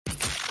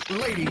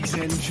Ladies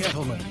and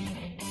gentlemen,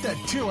 the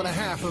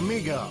 2.5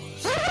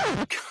 Amigos.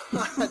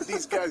 God,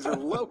 these guys are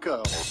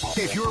loco.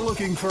 If you're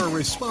looking for a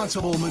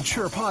responsible,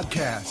 mature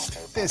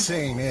podcast, this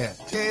ain't it.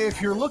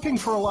 If you're looking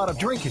for a lot of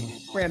drinking,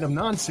 random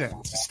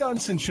nonsense,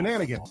 stunts, and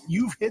shenanigans,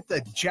 you've hit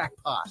the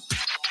jackpot.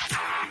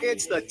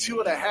 It's the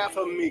 2.5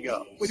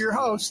 Amigos with your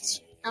hosts,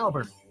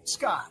 Albert,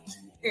 Scott,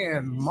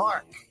 and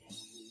Mark.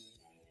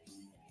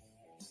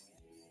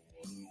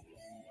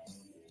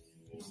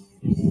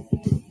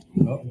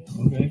 Oh,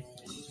 okay.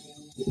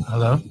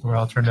 Hello, we're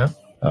all turned up.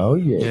 Oh,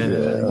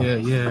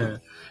 yeah.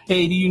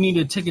 Hey, do you need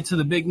a ticket to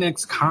the Big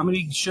Next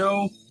comedy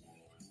show?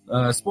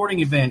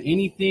 Sporting event,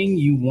 anything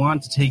you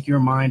want to take your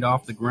mind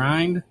off the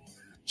grind?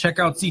 Check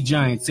out Sea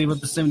Giant. Save up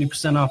to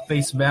 70% off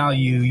face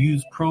value.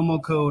 Use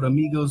promo code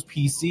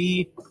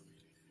AmigosPC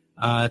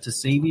to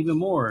save even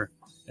more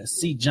at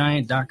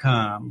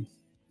SeatGiant.com.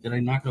 Did I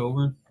knock it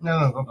over?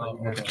 No.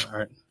 Okay. All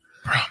right.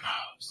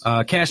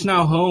 Promos. Cash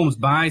Now Homes.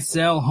 Buy,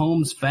 sell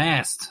homes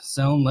fast.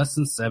 Sell in less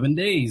than 7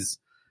 days.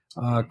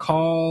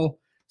 Call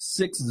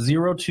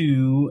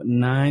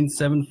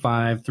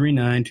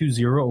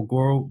 602-975-3920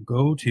 or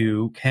go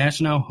to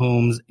Cash Now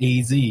Homes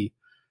AZ.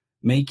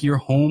 Make your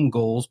home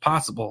goals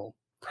possible.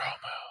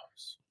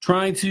 Promos.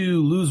 Trying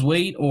to lose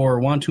weight or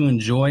want to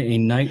enjoy a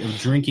night of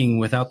drinking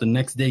without the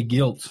next day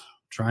guilt?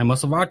 Try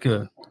Muscle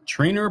Vodka.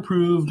 Trainer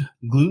approved,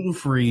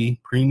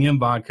 gluten-free, premium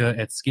vodka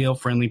at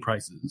scale-friendly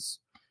prices.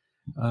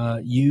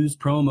 Use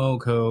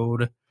promo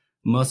code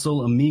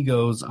Muscle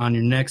Amigos on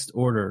your next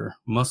order.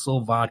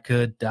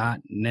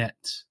 MuscleVodka.net.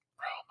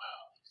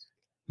 Promos.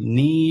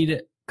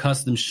 Need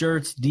custom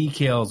shirts,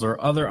 decals, or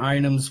other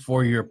items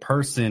for your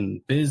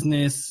personal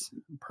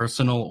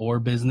or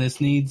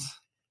business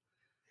needs?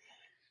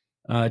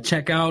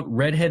 Check out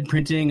Redhead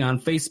Printing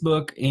on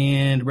Facebook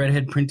and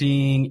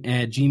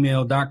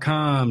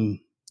redheadprinting@gmail.com.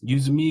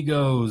 Use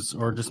Amigos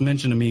or just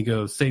mention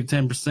Amigos. Save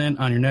 10%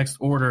 on your next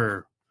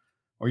order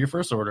or your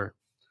first order.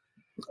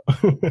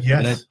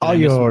 Yes, all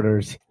your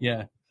orders.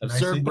 Yeah.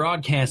 Absurd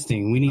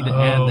Broadcasting. We need to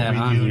add that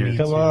on here.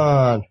 Come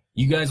on.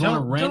 You guys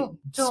want to rent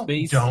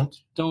space? Don't.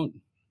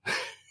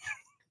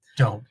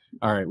 All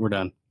right, we're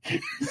done.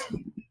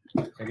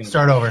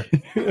 Start over.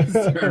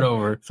 Start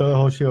over. So the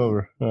whole show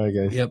over. All right,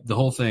 guys. Yep, the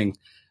whole thing.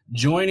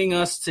 Joining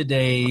us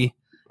today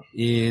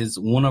is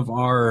one of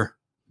our,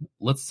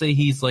 let's say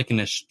he's like an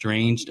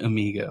estranged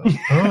amigo.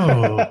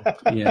 Oh,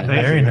 yeah,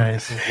 very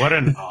nice. What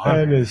an honor.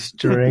 An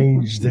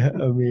estranged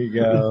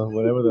amigo,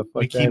 whatever the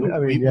fuck. We keep, I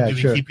mean, yeah, do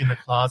sure. we keep in the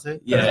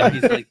closet? Yeah,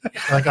 he's like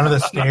under the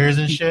stairs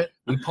and shit.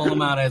 We pull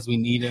him out as we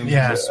need him.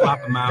 Yeah, we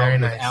swap him out very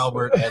with nice.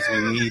 Albert as we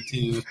need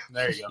to.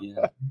 There you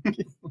go. Yeah.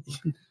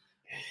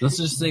 Let's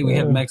just say we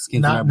have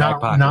Mexicans in our back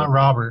pocket. Not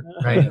Robert,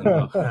 right? Yeah,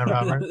 no. Not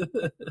Robert.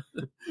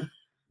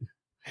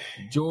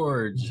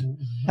 George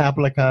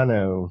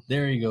Aplicano.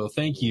 There you go.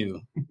 Thank you.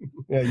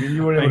 Yeah,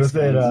 you weren't able to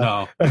say that.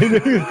 No. He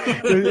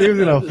was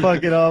gonna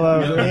fuck it all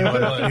up.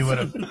 Yeah, he would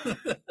have.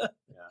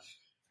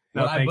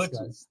 No, Well,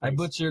 thanks, I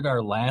butchered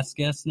our last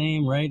guest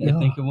name, right? I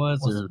think it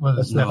was. Was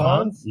it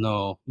Stefan?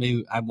 No,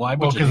 maybe I butchered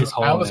Well, his because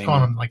whole I was name.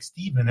 calling him like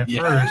Steven at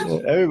first.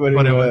 Everybody.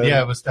 But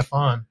it was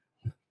Stefan.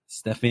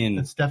 Stefan.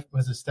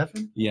 Was it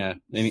Stefan? Yeah.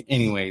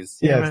 Anyways.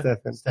 Yeah,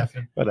 Stefan.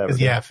 Stefan. Whatever.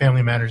 Because yeah,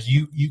 Family Matters.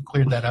 You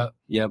cleared that up.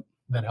 Yep.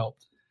 That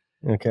helped.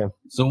 Okay.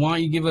 So why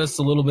don't you give us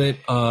a little bit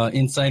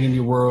insight into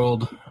your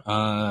world?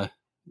 Yeah.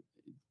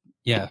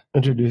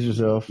 Introduce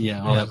yourself.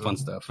 Yeah, all that fun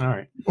stuff. All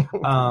right.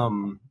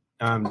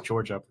 I'm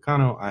George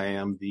Aplicano. I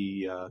am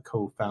the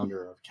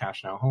co-founder of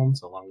Cash Now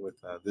Homes, along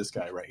with this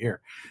guy right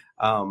here.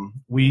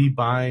 We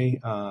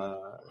buy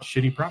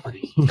shitty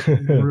properties.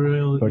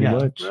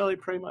 Really,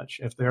 pretty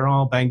much. If they're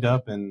all banged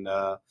up and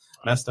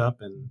messed up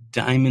and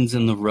diamonds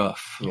in the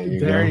rough.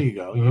 There you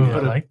go. You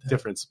put a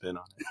different spin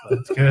on it.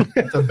 That's good.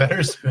 It's a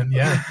better spin.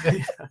 Yeah.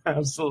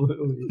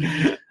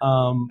 Absolutely.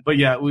 But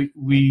yeah,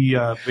 we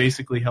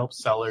basically help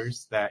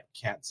sellers that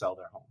can't sell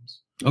their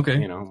homes.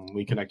 Okay. You know,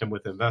 we connect them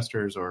with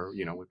investors, or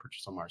we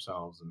purchase them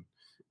ourselves,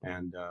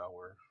 and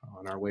we're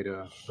on our way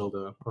to build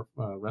a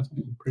rental.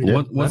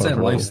 What's that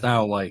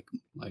lifestyle like?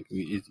 Like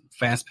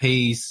fast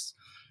paced,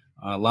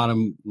 a lot of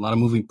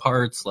moving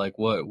parts. Like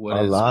what?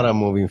 A lot of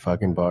moving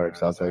fucking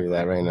parts. I'll tell you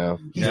that right now.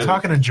 He's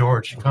talking to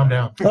George. Calm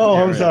down.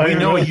 Oh, I'm sorry. We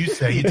know what you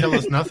say. You tell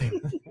us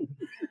nothing.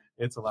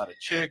 It's a lot of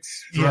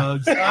chicks,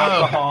 drugs,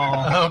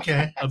 alcohol.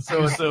 Okay.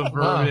 Abusive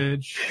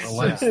verbiage. The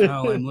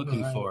lifestyle I'm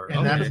looking for.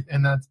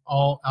 And that's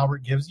all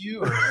Albert gives you?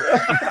 Or?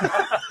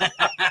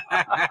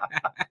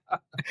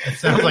 That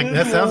sounds like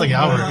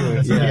Albert.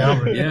 That's really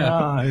Albert.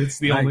 Yeah, it's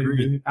the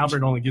only.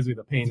 Albert only gives me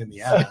the pain in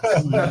the ass.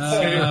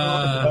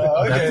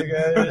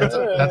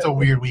 That's a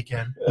weird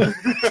weekend.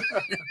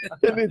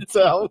 In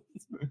itself.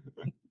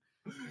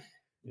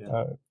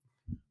 Yeah.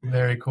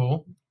 Very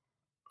cool.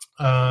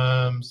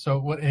 So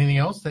what? Anything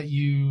else that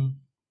you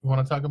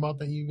want to talk about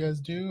that you guys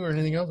do, or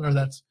anything else, or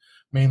that's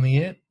mainly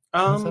it?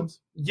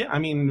 Yeah, I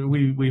mean,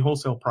 we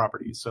wholesale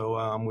properties,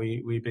 so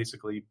we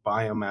basically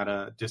buy them at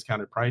a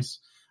discounted price.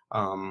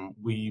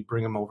 we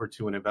bring them over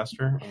to an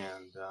investor,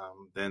 and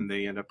then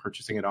they end up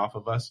purchasing it off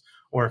of us.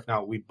 Or if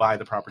not, we buy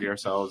the property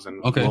ourselves,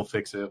 and we'll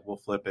fix it, we'll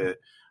flip it.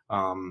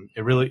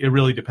 It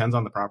really depends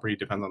on the property,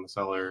 depends on the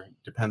seller,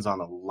 depends on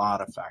a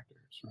lot of factors,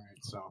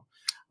 right? So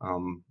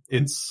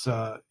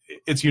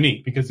it's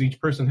unique because each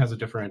person has a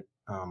different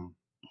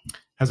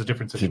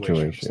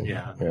situation.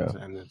 Yeah.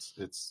 And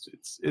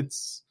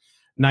it's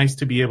nice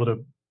to be able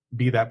to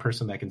be that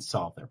person that can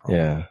solve their problem.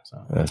 Yeah.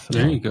 So,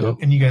 there you go.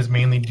 And you guys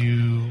mainly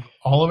do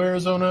all of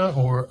Arizona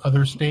or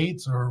other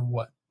states or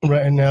what?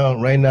 Right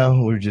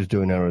now, we're just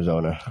doing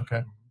Arizona.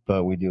 Okay.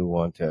 But we do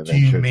want to Do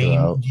you venture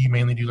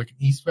mainly do like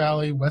East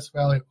Valley, West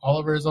Valley, all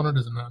of Arizona?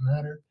 Does it not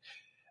matter?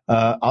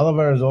 all of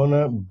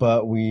Arizona,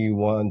 but we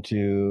want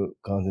to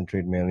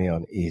concentrate mainly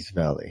on East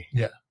Valley.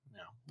 Yeah.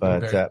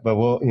 But Okay. but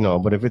we'll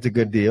but if it's a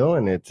good deal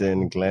and it's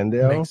in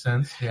Glendale, Makes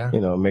sense. Yeah.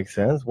 Makes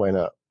sense. Why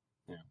not?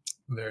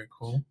 Very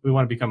cool. We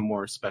want to become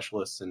more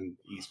specialists in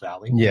East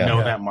Valley. Yeah. Know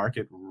Yeah. that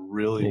market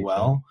really Exactly.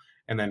 well,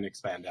 and then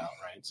expand out,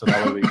 right? So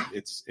that way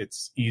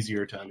it's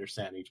easier to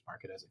understand each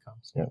market as it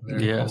comes. Yeah.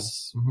 Very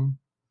Yes. Cool.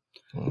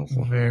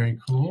 Awesome. Very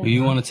cool. Do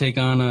you want to take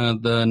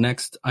on the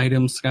next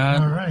item,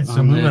 Scott? All right, so on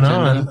the moving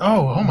on. agenda?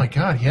 Oh my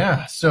God,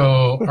 yeah.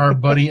 So our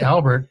buddy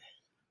Albert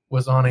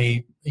was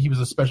he was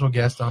a special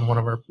guest on one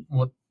of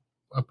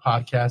a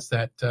podcast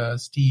that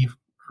Steve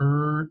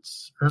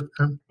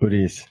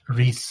Hoodies.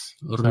 Reese.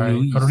 Sorry,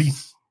 Ruiz.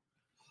 Reese.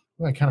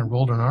 Well, I kind of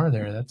rolled an R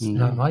there. That's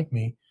not like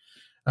me.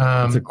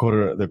 It's the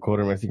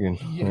quarter Mexican.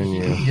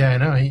 Yeah, I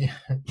know.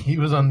 He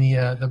was on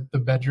the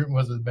bedroom.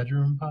 Was it the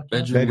bedroom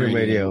podcast? Bedroom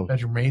radio.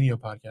 Bedroom radio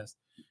podcast.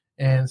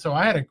 And so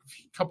I had a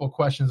couple of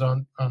questions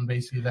on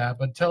basically that.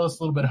 But tell us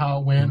a little bit how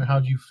it went. How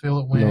did you feel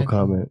it went? No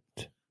comment.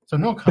 So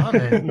no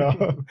comment.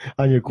 No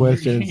on your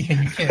questions. You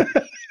can't.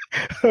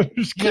 I'm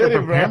just You gotta kidding,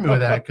 prepare bro. me with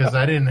that because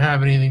I didn't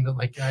have anything to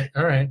like.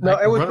 All right. No,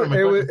 I can run with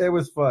my questions. it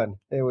was fun.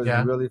 It was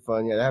Yeah. really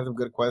fun. Yeah, they have some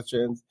good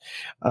questions.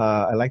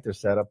 I like their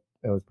setup.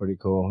 It was pretty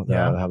cool.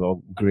 Yeah. They have a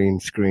green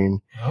screen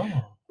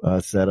Oh,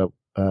 setup.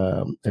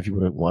 If you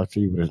would have watched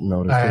it, you would have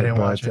noticed I it. didn't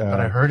watch it, but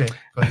I heard it.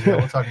 But yeah,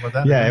 we'll talk about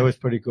that. Yeah, it was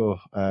pretty cool.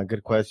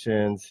 Good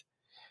questions.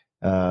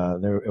 It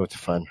was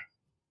fun.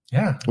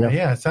 Yeah, Yeah.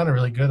 yeah, it sounded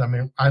really good. I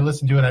mean, I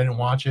listened to it. I didn't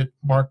watch it.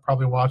 Mark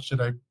probably watched it.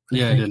 I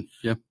did.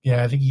 Yeah.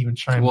 Yeah, I think he even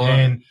chimed Well, in.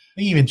 I think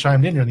he even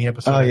chimed in during the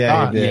episode. Oh, I yeah,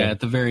 he thought. did. Yeah, at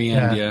the very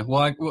end. Yeah. Yeah.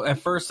 Well, at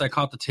first I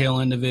caught the tail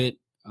end of it,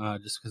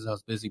 just because I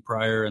was busy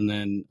prior, and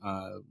then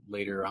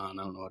later on,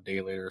 I don't know, a day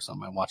later or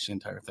something, I watched the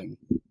entire thing.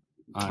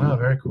 Oh,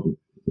 very cool.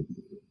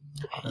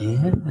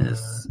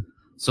 Yes.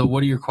 So,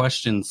 what are your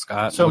questions,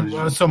 Scott? What did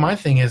you- So my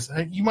thing is,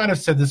 you might have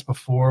said this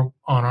before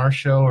on our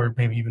show, or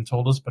maybe even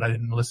told us, but I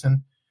didn't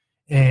listen.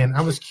 And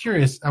I was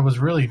curious. I was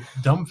really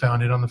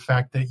dumbfounded on the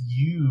fact that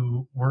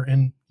you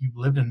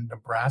lived in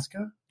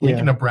Nebraska, Lincoln,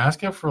 Yeah.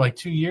 Nebraska, for like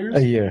 2 years.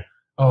 A year.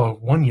 Oh,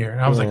 1 year.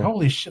 And I was like, Yeah.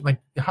 holy shit! Like,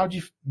 did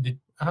you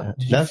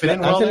fit in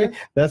well actually,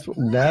 there?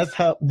 that's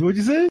how. What'd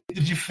you say?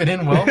 Did you fit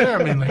in well there?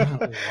 I mean, like,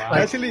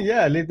 Actually,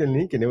 yeah, I lived in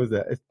Lincoln.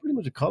 It's pretty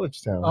much a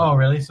college town. oh,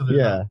 really? So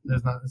Yeah.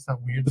 it's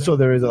not weird. There? So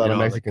there is a lot You of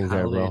know, Mexicans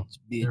there, bro. college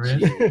There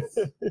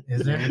bitches.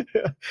 Is there?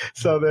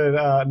 So then,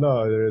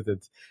 no, there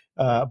isn't.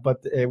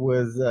 But it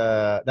was.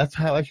 That's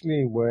how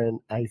actually when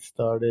I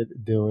started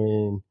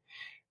doing,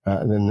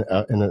 in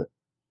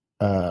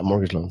the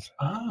mortgage loans.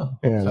 Oh,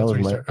 Yeah, so that that's was where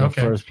you my started. the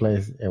Okay. first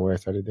place where I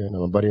started doing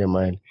it. A buddy of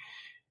mine,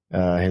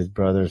 his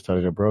brother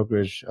started a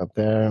brokerage up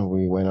there.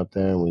 We went up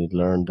there and we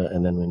learned,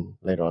 and then we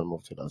later on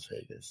moved to Las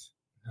Vegas,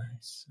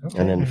 Nice. Okay.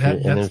 and then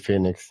and then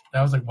Phoenix.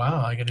 I was like,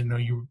 wow, I didn't know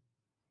you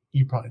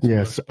probably told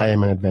Yes, us. I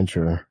am an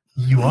adventurer.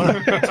 You are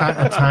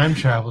a time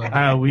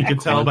traveler. We could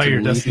tell by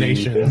your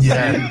destinations.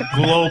 Yeah.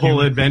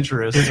 Global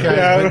adventurous. This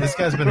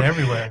guy's been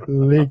everywhere.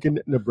 Lincoln,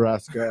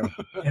 Nebraska.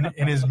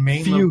 In his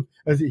main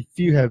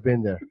Few have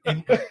been there,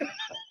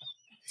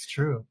 it's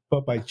true.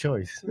 but by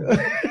choice.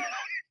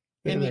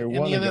 And They the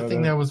wanna other go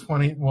thing there. that was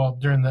funny, well,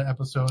 during the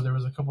episode, there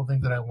was a couple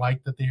things that I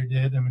liked that they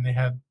did. I mean, they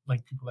had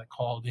like people that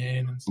called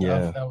in and stuff.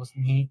 Yeah. That was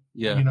neat.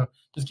 Yeah.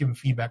 Just giving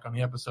feedback on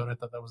the episode. I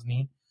thought that was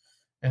neat.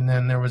 And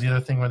then there was the other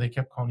thing where they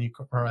kept calling you,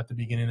 or at the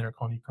beginning they were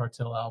calling you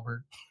Cartel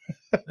Albert.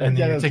 And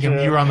Yeah, then that's you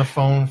true. were on the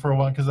phone for a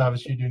while because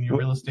obviously you're doing your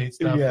real estate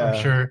stuff. Yeah.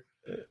 I'm sure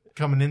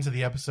coming into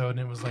the episode,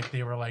 and it was like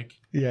they were like,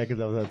 Yeah, because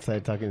I was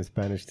outside talking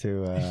Spanish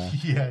to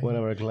yeah, one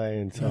of our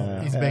clients,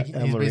 he's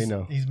El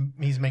Marino.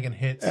 he's making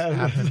hits Yeah,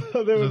 happen.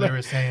 so they So were they like-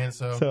 were saying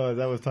so. So as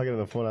I was talking on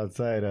the phone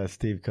outside,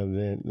 Steve comes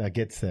in,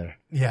 gets there,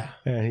 Yeah.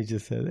 and he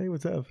just said, "Hey,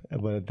 what's up?"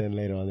 But then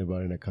later on, they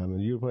brought in a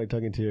comment. You were probably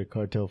talking to your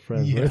cartel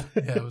friends. Yeah, right?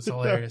 yeah, it was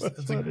hilarious. That was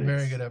It's a funny.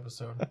 very good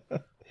episode.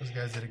 Those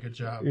guys did a good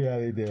job. Yeah,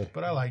 they did.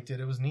 But I liked it.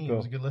 It was neat. It Cool.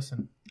 was a good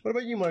listen. What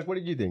about you, Mark? What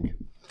did you think?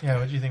 Yeah,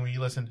 what did you think when you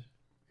listened?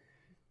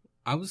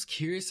 I was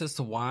curious as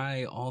to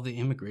why all the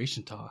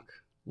immigration talk.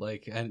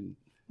 Like, and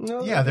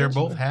No, Yeah, they're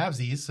both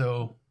halvesies,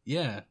 so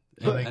yeah,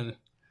 But- and-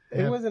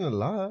 It wasn't a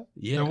lot.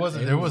 yeah. there was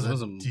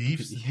a a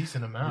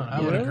decent amount.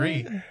 I would Yeah.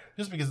 agree.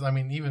 Just because I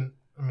mean,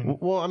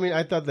 Well, I mean,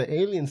 I thought the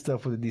alien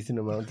stuff was a decent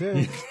amount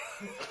too.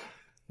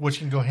 which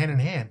can go hand in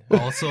hand.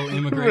 Also,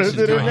 immigration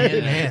Resident go hand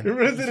in hand in hand. hand.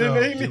 Resident So,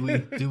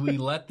 alien. Do we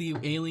let the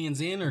aliens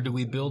in, or do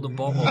we build a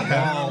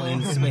wall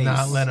in space?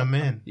 Not let them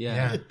in.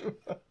 Yeah.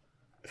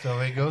 So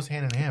it goes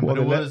hand in hand. Well,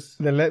 But it was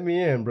they let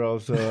me in, bro.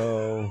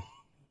 So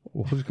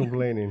who's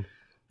complaining?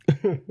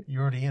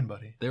 you're already in,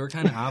 buddy. They were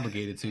kind of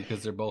obligated to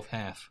because they're both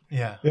half.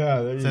 Yeah.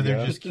 Yeah, there you So they're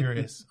go. just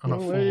curious on a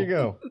Well, full. there you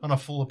go. On a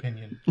full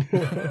opinion.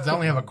 'Cause I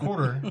only have a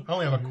quarter.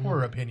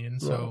 Opinion,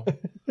 so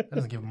that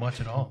doesn't give much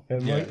at all.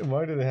 And Yeah.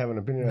 Mark doesn't have an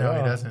opinion at No, all.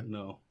 he doesn't.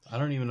 No, I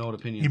don't even know what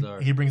opinions are.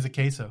 He brings a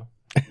queso.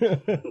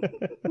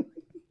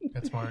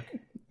 That's Mark.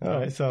 All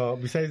right. So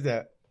besides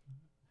that,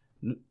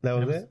 that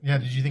was it. Yeah.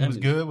 Did you think it was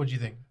good? What did you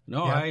think?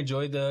 No, Yeah. I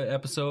enjoyed the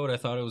episode. I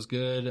thought it was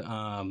good.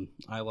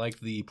 I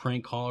liked the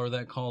prank caller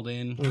that called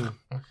in.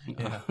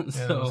 Yeah.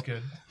 So- That was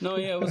good. No,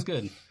 yeah, it was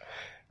good.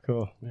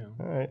 Cool. Yeah.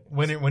 All right.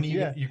 When you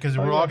Yeah. because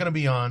Oh, we're yeah. all going to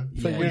be on.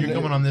 So you're you're-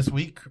 coming on this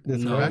week.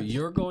 That's No, correct.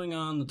 you're going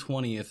on the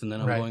 20th, and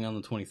then I'm Right. going on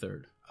the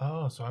 23rd.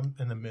 Oh, so I'm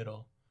in the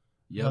middle.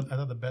 Yep. I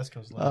thought the best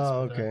goes last.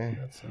 Oh, but okay.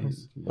 That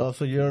sounds... Oh,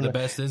 so you're on The a-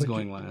 best is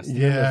going last.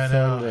 You're on a Yeah, I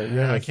know. Sunday.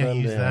 You're on I a can't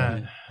use Sunday.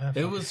 that. That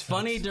It fucking was sucks.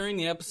 funny during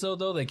the episode,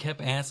 though. They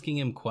kept asking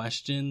him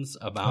questions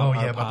about Oh our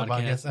yeah, about the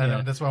podcast. podcast. I know.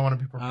 Yeah. That's why I want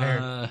to be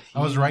prepared. I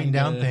was you writing need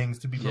down to- things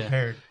to be yeah.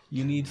 prepared.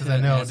 You need to 'Cause I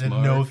know- ask didn't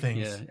Mark. know things.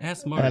 Yeah,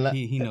 ask Mark. And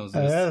He knows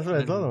And this. that's what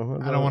I told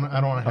him. I don't want to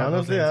have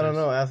Honestly, those I don't answers.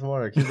 know. Ask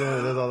Mark. He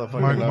does all the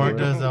fucking Mark numbers.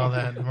 does all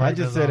that. I Mark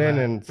just does sit all in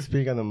that. and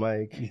speak on the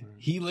mic.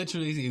 He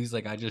literally, he was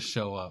like, I just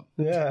show up.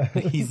 Yeah.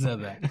 He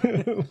said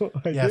that.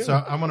 Yeah, so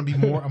I'm gonna be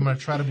more. I'm gonna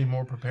try to be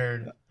more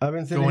prepared I've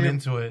been sitting going here,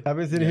 into it. I've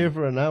been sitting here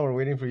for an hour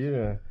waiting for you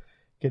to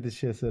get this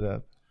shit set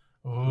up.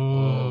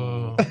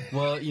 Oh,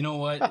 Well, you know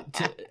what?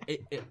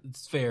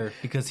 It's fair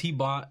because he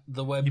bought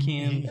the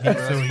webcam for so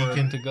us he for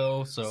can- it to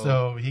go. So,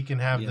 so he can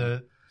have Yeah.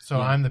 the. So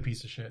Yeah. I'm the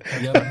piece of shit.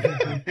 yep.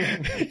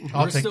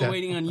 I'll We're take still that.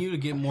 waiting on you to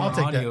get more I'll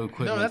take audio that.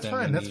 equipment. No, that's that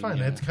fine. we That's need, fine.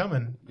 yeah. It's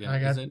coming. Yeah, I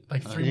got is it?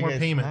 like You 3 more guys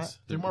payments. hot?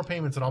 3 more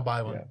payments, and I'll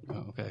buy one. Yeah.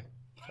 Oh, okay.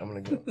 I'm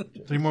gonna go.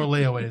 3 more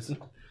layaways. Where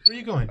are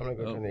you going? I'm gonna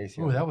go turn the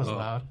AC. Ooh, that was Oh,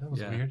 loud. That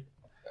was yeah. weird.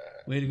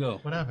 Way to go.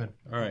 What happened?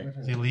 All right.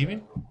 Is he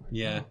leaving?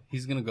 Yeah,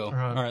 he's going to go.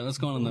 right. All right, let's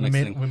go on to the We next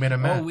made- thing. we made a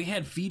map. Oh, we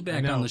had feedback I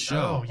know. on the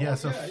show. Oh, yeah.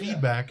 So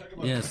feedback.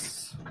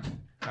 Yes.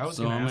 I was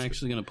So gonna I'm ask.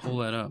 actually going to pull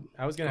that up.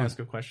 I was going to ask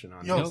a question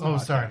on Yo, this oh,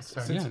 podcast. sorry.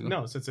 Since, Yeah, go.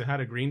 no, since it had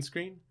a green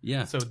screen.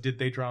 Yeah. So did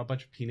they draw a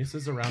bunch of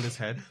penises around his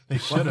head? They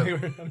should While they were-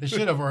 have. They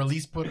should have, or at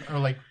least put, or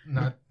like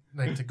not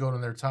like to go to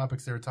their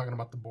topics. They were talking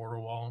about the border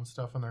wall and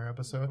stuff in their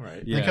episode.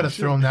 Right. Yeah. They could have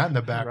thrown that in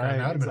the background. Right,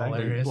 That would have been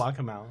exactly. hilarious. Block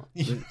him out.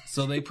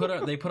 So they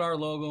put our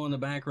logo in the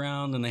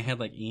background, and they had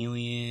like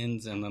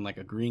aliens, and then like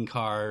a green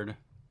card.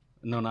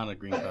 No, not a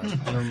green card.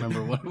 I don't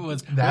remember what it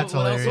was. That's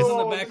what else hilarious. was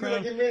in the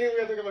background?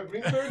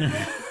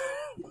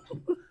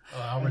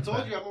 Oh, I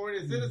told you I'm already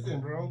a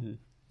citizen, bro.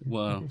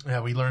 Well,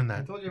 Yeah, we learned I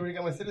that. told you I already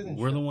got my citizenship.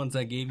 we're the ones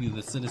that gave you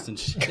the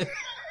citizenship.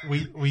 We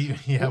You're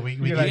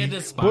You like, had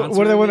to sponsor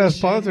we're the one it that and shit.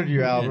 sponsored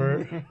you,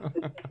 Albert.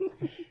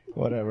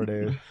 Whatever,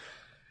 dude.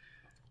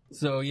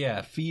 So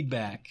yeah,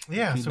 feedback.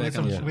 Yeah, so Feedback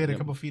on the show. we had a Yep.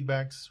 couple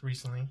feedbacks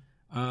recently.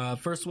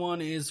 First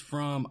one is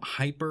from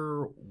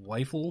Hyper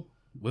Wiffle.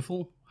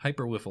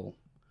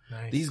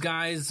 Nice. These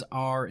guys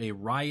are a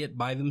riot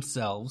by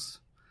themselves,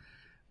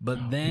 but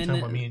You're talking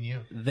about then me and you.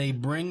 they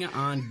bring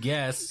on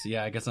guests.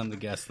 Yeah, I guess I'm the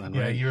guest then,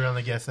 Yeah, right? you were on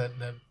the guest that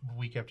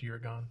week after you were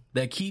gone.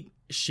 That keep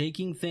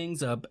shaking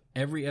things up.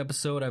 Every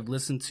episode I've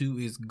listened to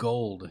is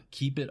gold.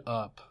 Keep it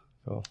up.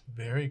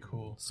 Very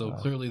cool. So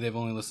clearly they've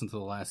only listened to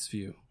the last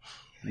few.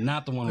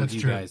 Not the one That's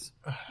with you true. guys.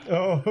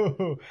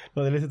 Oh,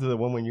 no, they listened to the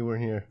one when you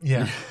weren't here.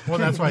 Yeah. Well,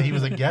 that's why he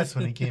was a guest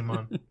when he came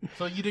on.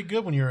 So you did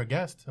good when you were a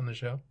guest on the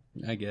show.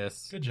 I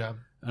guess. Good job.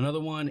 Another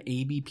one,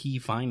 ABP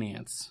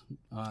Finance.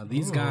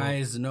 These Ooh.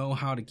 guys know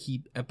how to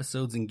keep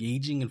episodes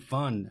engaging and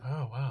fun.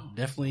 Oh, wow.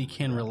 Definitely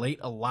can relate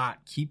a lot.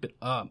 Keep it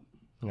up.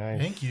 Nice.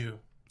 Thank you.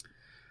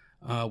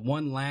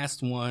 One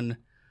last one,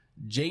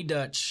 J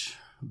Dutch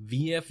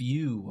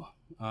VFU.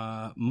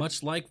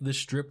 Much like the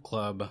strip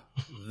club,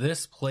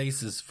 this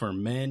place is for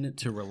men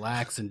to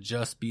relax and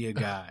just be a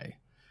guy.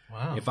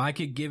 Wow. If I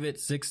could give it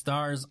 6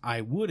 stars, I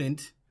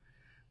wouldn't,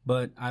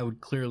 but I would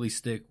clearly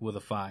stick with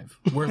a 5.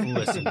 Worth a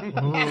listen.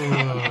 Ooh,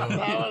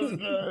 That was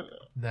good.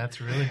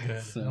 that's really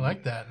good. I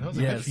like that. That was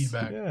a good Yes.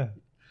 feedback. Yeah.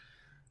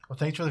 Well,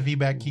 thanks for the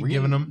feedback. Keep We're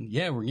giving getting- them.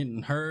 Yeah, we're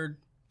getting heard.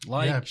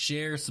 Like, Yeah.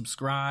 share,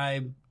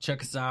 subscribe,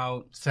 check us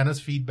out. Send us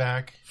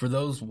feedback. For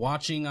those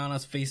watching on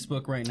us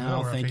Facebook right now,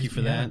 Oh, we're on thank you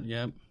for Facebook, that.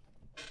 Yep.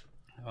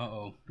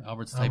 Uh-oh.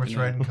 Albert's typing. Albert's in.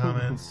 writing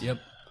comments. Yep.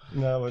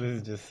 No, but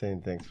it's just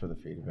saying thanks for the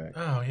feedback.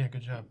 Oh, yeah.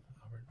 Good job,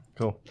 Albert.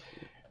 Cool.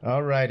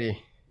 All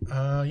righty.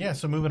 Yeah,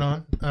 so moving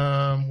on.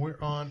 We're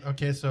on.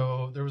 Okay,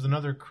 so there was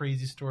another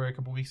crazy story a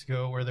couple weeks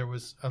ago where there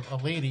was a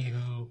lady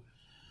who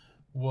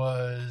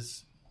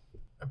was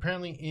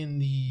apparently in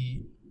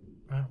the.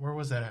 Where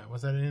was that at?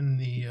 Was that in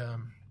the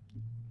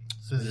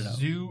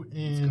zoo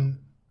in.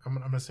 I'm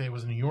going to say it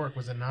was New York,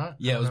 was it not?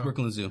 Yeah, I it was don't know.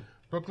 Brooklyn Zoo.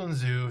 Brooklyn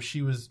Zoo.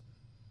 She was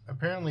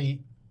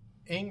apparently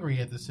angry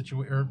at the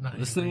situation. Or not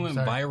This angry, thing went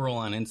sorry. viral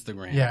on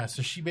Instagram. Yeah,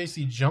 so she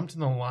basically jumped in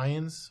the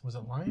lions. Was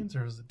it lions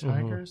or was it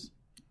tigers?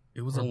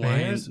 It was Or a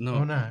bears? lion. No.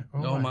 Oh, not.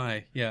 Oh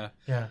my. Yeah.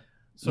 Yeah.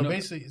 So No.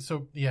 basically,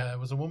 it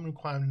was a woman who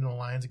climbed into a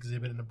lion's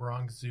exhibit in the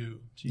Bronx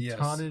Zoo. She Yes.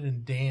 taunted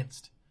and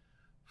danced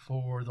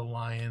for the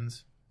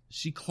lions.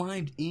 She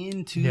climbed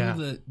into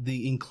Yeah.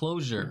 the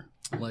enclosure.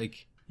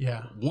 Like,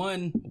 Yeah.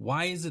 one,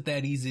 why is it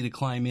that easy to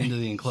climb into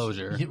the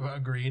enclosure? Yeah,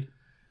 agreed.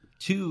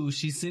 Two,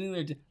 she's sitting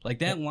there like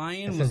that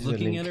lion That was says the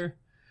looking link. at her.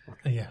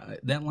 Yeah.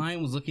 That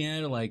lion was looking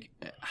at her like,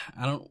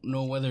 I don't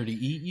know whether to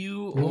eat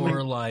you Really?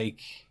 or like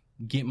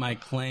get my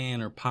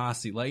clan or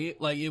posse.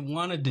 Like it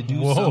wanted to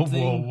do Whoa,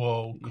 something.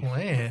 whoa,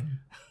 clan.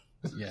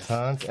 Yeah.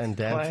 Taunt and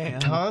dance. Clan.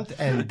 Taunt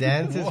and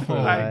dances for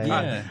Whoa. life.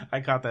 Yeah. I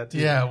caught that too.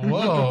 Yeah,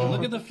 whoa.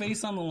 Look at the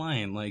face on the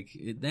lion. Like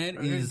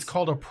that is It's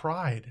called a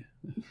pride.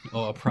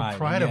 a pride.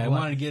 Pride yeah, of I lion.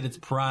 wanted to get its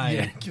pride.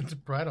 Yeah, get the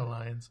pride of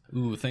lions.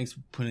 Ooh, thanks for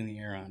putting the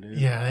air on, dude.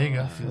 Yeah, there you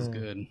go. Feels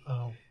good.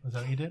 Oh, is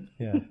that what you did?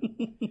 Yeah.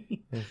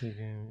 Yes,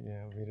 again.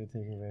 Yeah, we did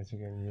take advantage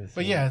again. Yes.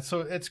 But yeah,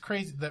 so it's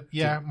crazy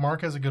that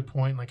Mark has a good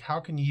point. Like, how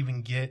can you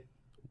even get?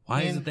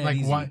 Why is it that Like,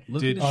 easy? why-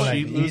 Look Did at his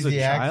she like lose a easy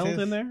child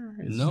access? in there?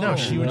 No.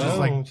 She was just No,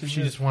 like she she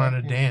just just wanted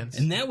to fucking- dance.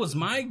 And that was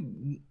my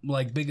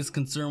biggest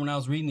concern when I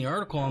was reading the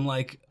article. I'm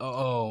like,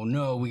 oh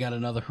no, we got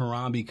another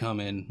Harambe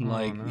coming.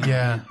 Like, no.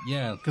 Yeah,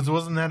 yeah, because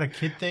wasn't that a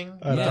kid thing?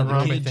 Yeah, yeah. The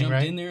Harambe kid thing, jumped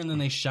right? in there and then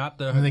they shot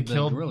the. And then they the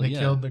killed. gorilla. They yeah.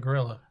 killed the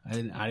gorilla.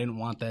 I didn't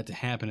want that to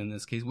happen in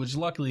this case, which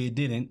luckily it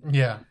didn't.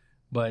 Yeah,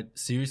 But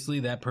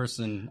seriously, that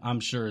person, I'm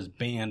sure, is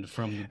banned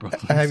from the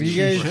Brooklyn. Have you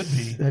Zoo. guys should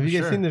be, have you for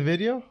guys sure. seen the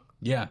video?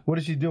 Yeah, What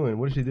is she doing?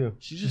 What did she do?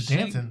 she's She's just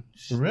dancing.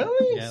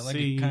 Really? Yeah, like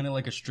See- kind of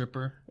like a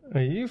stripper. Are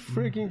you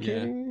freaking Yeah.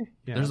 kidding me?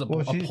 Yeah. There's a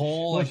Well, she-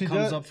 pole well, that she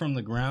comes does- up from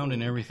the ground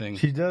and everything.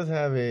 She does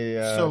have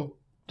a So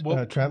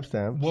what? tramp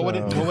stamp. What would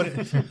it? so- What would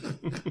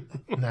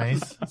it?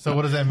 Nice. So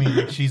what does that mean?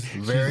 Like she's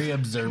Very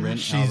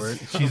observant, Albert.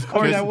 She's. Of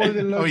course, I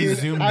wasn't Oh, you looking.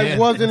 zoomed I in.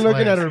 wasn't That's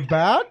looking why at her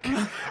back,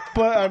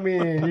 but I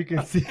mean, you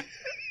can see.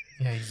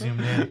 Yeah, you zoomed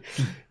in.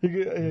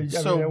 You can,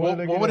 So I what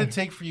wasn't would looking it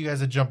take for you guys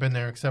to jump in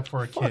there, except for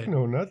a at- Fuck kid?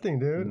 no, nothing,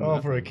 dude.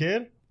 Oh, for a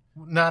kid?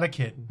 Not a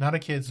kid. Not a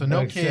kid. So no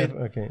Except- kid.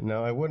 Okay,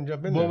 no, I wouldn't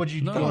jump in there. What would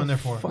you No, go in there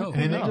for? fuck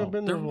Anything? no. Jump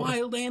in They're there.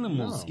 wild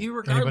animals, No.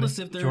 regardless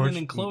Anybody? if they're George? in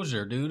an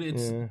enclosure, dude.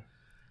 It's Yeah.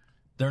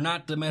 they're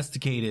not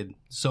domesticated,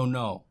 so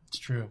no, It's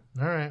true.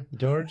 All right.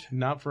 George?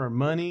 Not for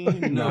money.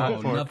 no,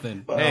 Not for.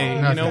 nothing. Hey,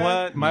 you Nothing. know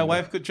what? My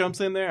wife could jumps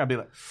in there. I'd be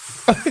like,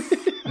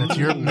 That's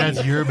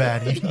your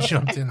bad. You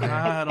jumped in there.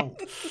 I don't.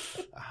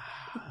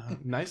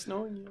 Nice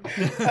knowing you.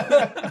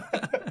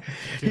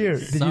 Here,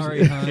 did Sorry,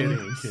 you, hon.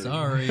 Kidding.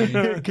 Sorry.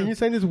 Here, can you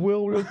sign this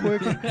will real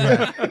quick?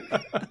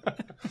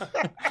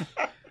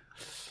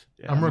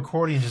 I'm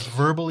recording. Just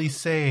verbally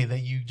say that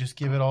you just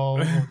give it all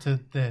to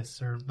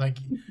this, or like,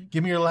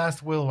 give me your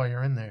last will while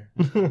you're in there.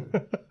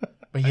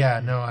 But yeah,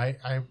 no,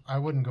 I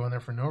wouldn't go in there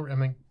for no. I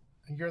mean,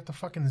 you're at the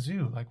fucking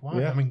zoo. Like, why?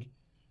 Yeah. I mean,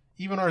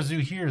 even our zoo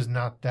here is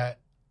not that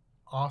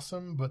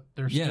awesome, but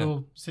there's Yeah.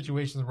 still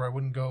situations where I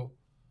wouldn't go.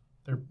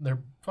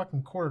 They're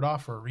fucking quartered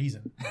off for a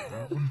reason.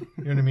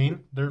 You know what I mean?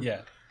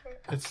 Yeah,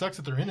 It sucks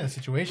that they're in that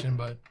situation,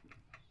 but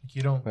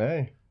you don't.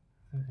 Hey,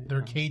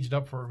 They're caged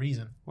up for a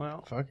reason.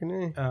 Well,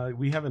 fucking A.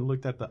 we haven't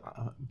looked at the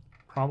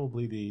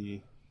probably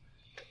the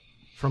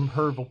from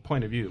her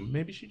point of view.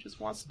 Maybe she just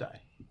wants to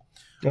die.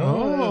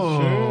 Oh,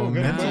 that's true.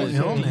 Good mental point.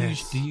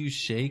 illness. do you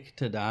shake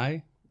to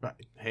die? Right.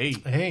 Hey,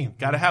 Hey,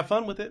 gotta have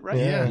fun with it, right?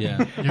 Yeah.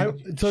 Yeah.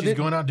 So she's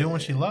going out doing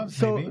what she loves.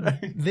 So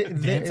Maybe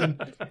they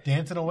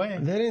dancing away.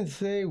 didn't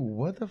say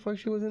what the fuck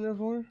she was in there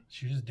for?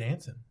 She was just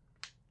dancing.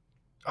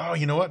 Oh,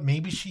 you know what?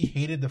 Maybe she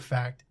hated the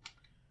fact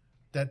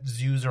that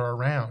zoos are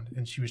around,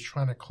 and she was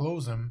trying to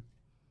close them.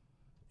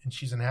 And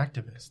she's an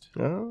activist.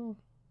 Oh,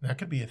 That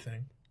could be a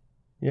thing.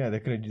 yeah, they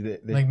could have.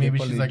 Like maybe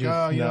she's like,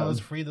 oh, let's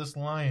free this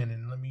lion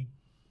and let me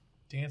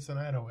dance the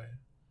night away,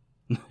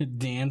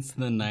 Dance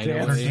the night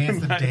Dance. or away.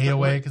 dance the day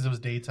away because it was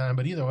daytime.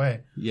 But either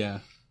way, Yeah.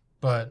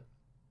 but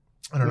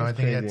I don't know. I That's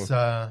think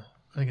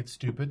crazy. it's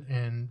stupid,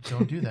 and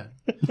don't do that.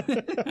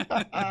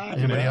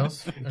 Anybody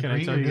else? Can agree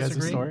I tell or you guys a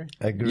disagree? story?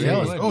 Agree. Yeah,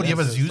 Tell us. go ahead. Oh, do you have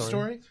a That's zoo a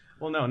story?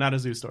 Well, no, not a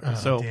zoo story. Oh,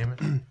 so damn it.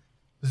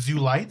 Zoo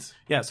lights?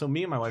 yeah, so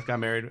me and my wife got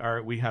married.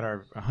 We had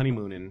our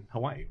honeymoon in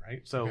Hawaii,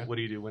 right? So Okay. what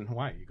do you do in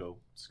Hawaii? You go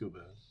scuba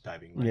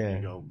diving, right? Yeah.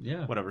 You go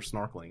Yeah. whatever,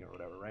 snorkeling or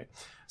whatever, right?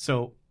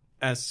 So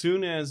as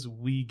soon as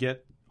we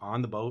get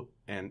on the boat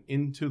and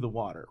into the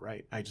water,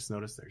 right, I just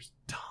noticed there's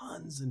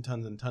tons and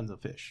tons and tons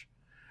of fish,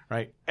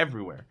 right,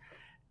 everywhere.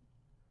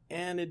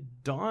 And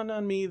it dawned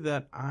on me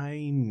that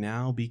I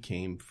now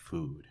became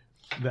food.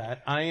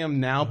 That I am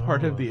now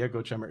part of the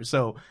echo chamber.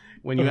 So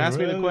when you Oh, ask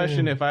me the really?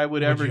 question if I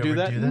would ever you do ever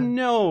that, do that?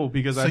 no,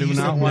 because I So do you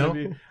not said want no?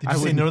 to be. Did I you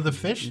say would- no to the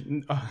fish?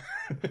 No.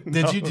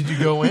 Did you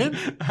go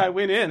in? I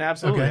went in,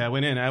 absolutely. Okay. I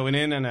went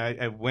in, and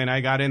I when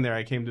I got in there,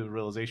 I came to the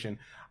realization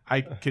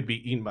I could be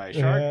eaten by a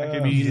shark. I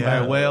could be eaten by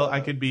Yeah. a whale. I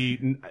could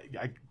be.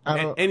 I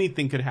don't-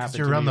 Anything could happen.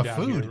 you're to around me the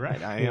down here, food.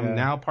 right? I am Yeah.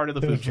 now part of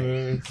the food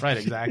chain. Right,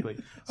 exactly.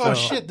 Oh,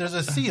 So- shit, there's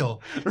a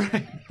seal.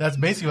 Right. That's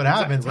basically what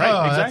happens. Right,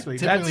 oh, exactly.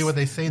 That's typically what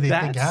they say they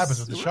think happens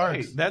with the right.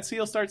 sharks. That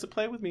seal starts to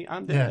play with me.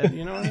 I'm Yeah. dead.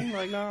 You know what I mean?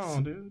 Like,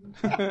 no, dude.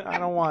 I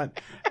don't want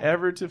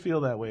ever to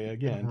feel that way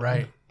again.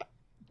 Right.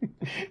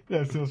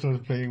 That still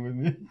starts playing with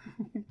me.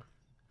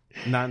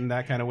 Not in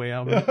that kind of way,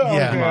 Albert.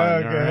 Yeah. Come on,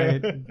 Okay.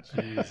 all right.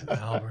 Jeez.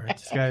 Albert.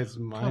 This guy's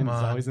mind is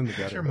always in the What's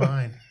gutter. your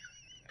mind?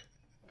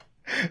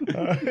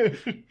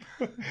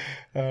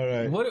 All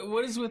right.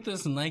 What is with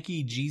this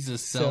Nike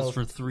Jesus sells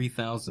for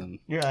 $3,000?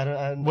 Yeah,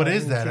 I What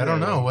is didn't that? see I don't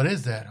know. What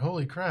is that?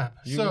 Holy crap.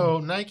 You- So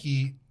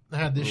Nike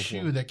had this Okay.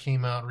 shoe that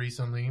came out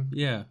recently.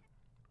 Yeah.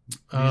 These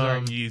are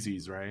Um,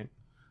 Yeezys, right?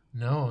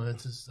 No,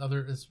 it's this other.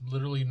 It's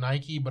literally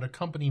Nike, but a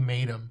company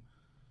made them.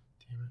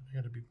 Damn it! I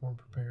got to be more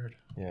prepared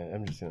Yeah,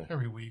 I'm just gonna.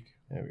 every week.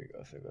 There we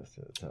go. So it goes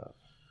to the top.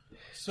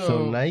 So,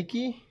 So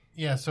Nike.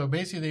 yeah, so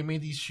basically they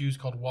made these shoes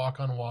called Walk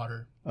on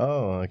Water,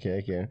 Oh,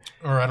 okay.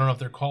 or I don't know if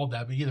they're called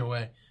that, but either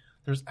way,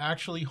 there's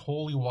actually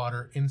holy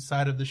water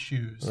inside of the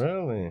shoes.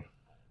 Really?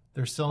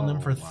 They're selling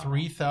them for wow.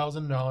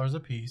 $3,000 a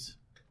piece.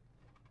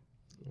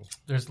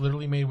 There's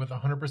literally made with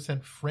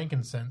 100%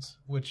 frankincense,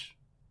 which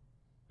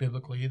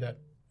biblically that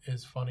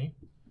is funny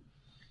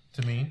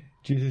to me.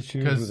 Jesus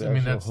shoes Because with I mean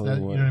actual that's holy that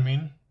you know water. what I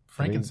mean.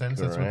 Frankincense.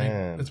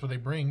 Grand. That's what they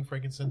bring.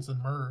 Frankincense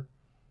and myrrh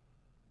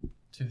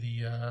to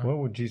the. What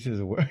would Jesus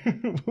wear?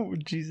 What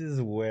would Jesus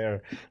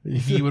wear?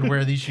 He would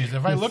wear these shoes.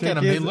 If I The look at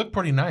them, they sickest- look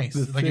pretty nice.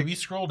 the Like if sick- you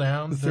scroll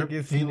down, the they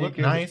sickest look sneakers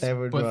nice.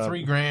 ever But dropped.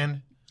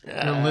 $3,000,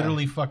 they're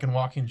literally fucking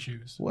walking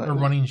shoes What? or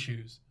running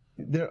shoes.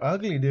 They're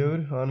ugly,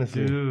 dude.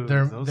 Honestly, Dude,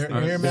 They're those they're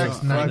things Air are Max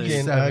fucking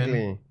 97.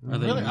 ugly. Are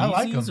they Really? I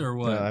like Yeezys them. or No,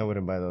 what? I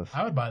wouldn't buy those.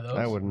 I would buy those.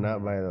 I would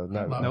not buy those.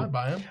 Not, I would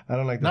buy them. I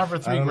don't like. Not for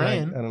I don't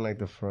 $3,000. Like, I don't like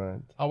the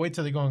front. I'll wait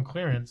till they go on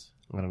clearance.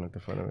 I don't like the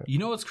front of it. You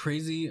know what's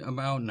crazy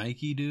about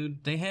Nike,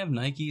 dude? They have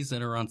Nikes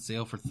that are on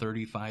sale for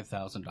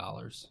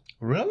 $35,000.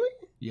 Really?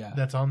 Yeah.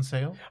 That's on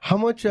sale. How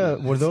much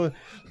were those?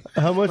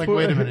 How much? Like, were,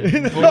 wait a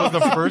minute. What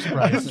was the first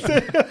price?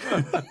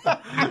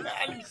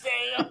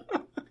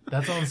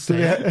 That's on So,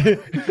 sale.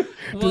 yeah.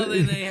 Well,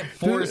 they have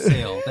for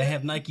sale. They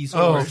have Nikes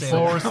Oh, for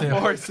sale. for sale.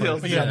 For sale.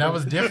 But yeah, that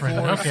was different.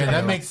 For Okay, sale.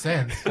 that makes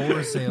sense.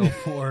 For sale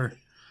for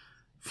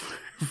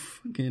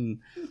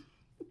fucking.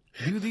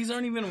 Dude, these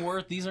aren't even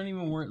worth. These are That's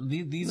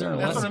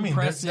less what I mean.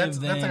 impressive That's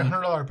than. like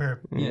 $100 pair.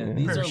 Yeah,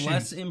 these pair are of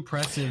less shoes.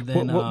 impressive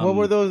than. What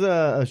were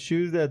those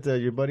shoes that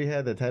your buddy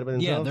had that tied by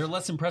themselves? Yeah, they're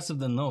less impressive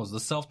than those. The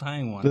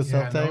self-tying ones. The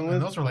Yeah, self-tying and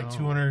ones? those were like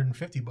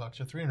 $250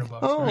 or $300.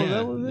 Oh, right? Yeah,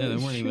 that was yeah, it.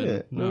 they weren't even-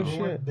 Shit. No no.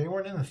 shit. They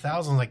weren't in the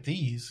thousands like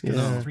these because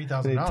Yeah. it's They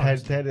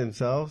 $3,000. tied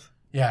themselves.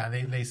 Yeah,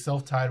 they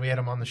self-tied. We had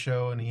them on the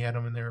show, and he had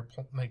them, and they were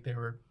like they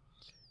were.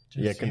 Just,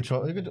 Yeah,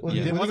 control. It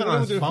wasn't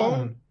on his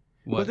phone.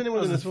 What? Wasn't it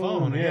was on his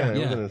phone? Yeah, it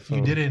Yeah. was on his phone.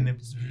 You did it, and it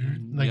was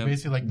like Yep.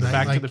 basically like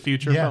Back like, to the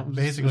Future. Yeah, phones,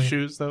 basically.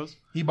 shoes. Those.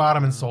 He bought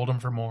them and sold them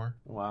for more,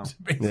 Wow.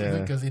 basically Yeah.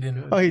 because he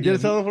didn't. Oh, he did Yeah,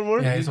 sell them for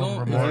more? Yeah, If he's you, on go,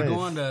 for if more. you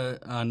go Nice.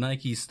 onto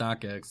Nike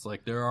StockX,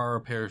 like there are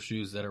a pair of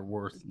shoes that are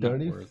worth not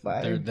worth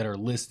 35? that are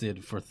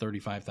listed for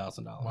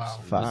 $35,000. Wow.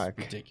 Fuck. That's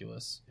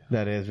ridiculous.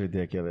 That is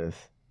ridiculous.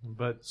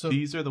 But So-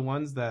 these are the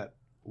ones that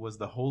was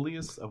the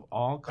holiest of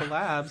all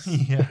collabs.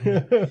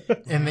 Yeah,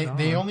 and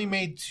they only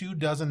made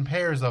 24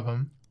 pairs of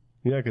them.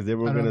 Yeah, because they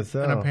were going to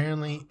sell. And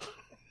apparently,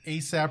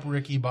 ASAP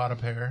Ricky bought a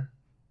pair,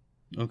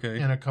 Okay.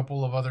 and a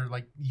couple of other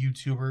like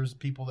YouTubers,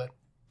 people that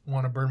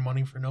want to burn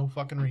money for no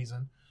fucking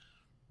reason.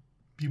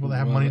 People that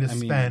have Well, money to I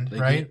mean, spend, they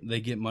right? They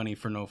get money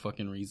for no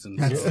fucking reason.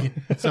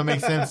 So it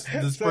makes sense.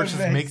 This So purchase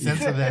nice. makes sense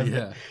to them.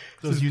 Yeah.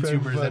 Those Just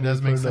YouTubers, funny that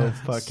does make for no sense.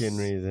 fucking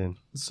reason.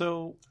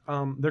 So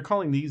they're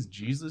calling these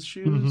Jesus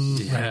shoes.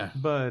 Mhm. Yeah.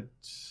 But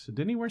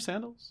didn't he wear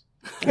sandals?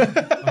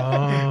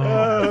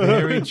 Oh,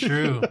 very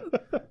true.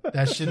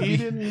 That should He be.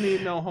 didn't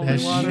need no holy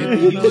That water. should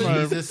be no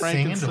Jesus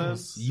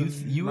frankincense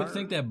sandals. You would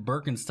think that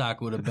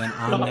Birkenstock would have been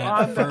on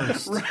that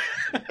first,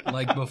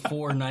 like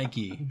before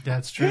Nike,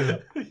 That's true.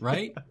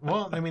 right?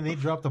 Well, I mean, they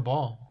dropped the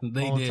ball.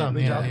 They all the did. time.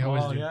 They Yeah, dropped they the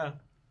always ball, do. yeah.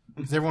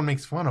 Because everyone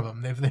makes fun of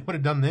them. If they would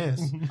have done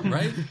this,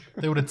 Right?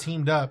 they would have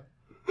teamed up.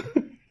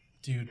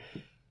 Dude,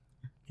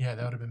 yeah,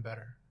 that would have been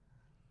better.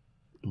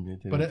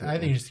 But I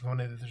think you just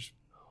wanted that there's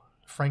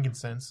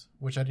frankincense,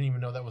 which I didn't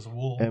even know that was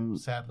wool,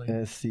 sadly. I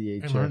learned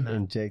SCHF that.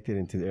 injected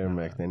into the Air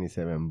Max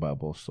 97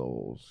 bubble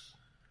soles.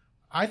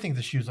 I think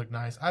the shoes look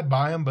nice. I'd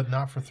buy them, but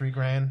not for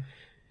 $3,000.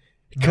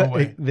 No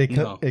way.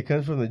 No. It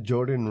comes from the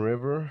Jordan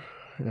River.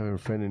 I have a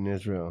friend in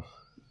Israel.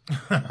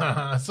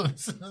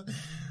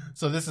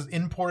 So this is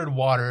imported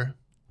water,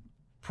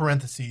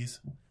 parentheses,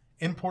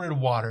 imported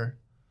water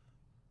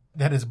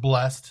that is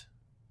blessed,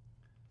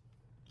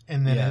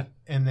 and then Yeah.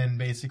 and then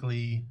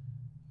basically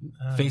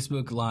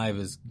Facebook Live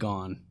is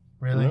gone.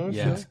 really, No,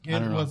 Yeah. shit. I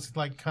don't it know. was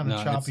like kind No,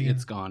 of choppy.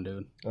 it's gone,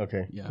 dude.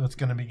 Okay. Yeah. So it's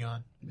gonna be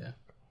gone. Yeah.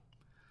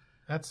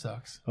 That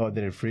sucks. Oh,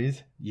 did it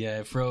freeze?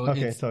 Yeah, Fro.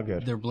 Okay, it's all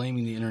good. They're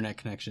blaming the internet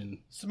connection.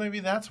 So maybe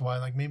that's why.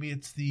 Like maybe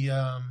it's the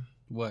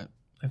What?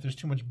 if there's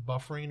too much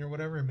buffering or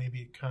whatever, maybe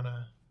it kind of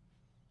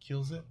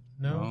kills it.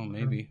 No, Oh,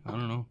 maybe. I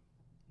don't know.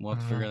 We'll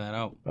have to figure that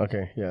out.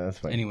 Okay, yeah, that's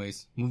fine.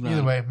 Anyways, moving on.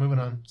 Either way, moving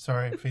on.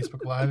 Sorry,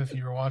 Facebook Live if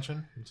you were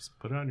watching. Just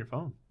put it on your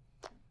phone.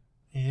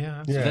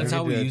 Yeah, Yeah, That's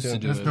how we do used that to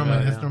too. do that's it. normally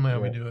right? that's normally how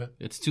we Yeah. do it.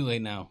 It's too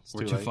late now.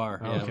 We're too too late?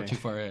 far. Oh, Yeah, okay. we're too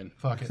far ahead.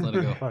 Fuck it. Let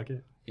it go. Fuck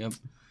it. Yep.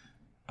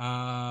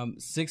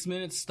 6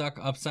 minutes stuck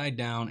upside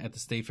down at the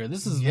state fair.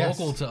 This is Yes.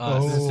 local to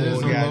us. This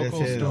is yeah, a local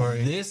this is.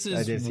 story. This I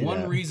did is see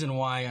one that. reason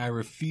why I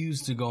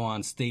refuse to go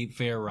on state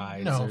fair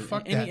rides. No, or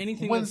fuck that.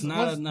 anything When's-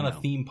 that's not a no.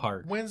 theme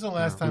park. When's the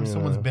last time Yeah.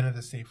 someone's been at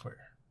the state fair?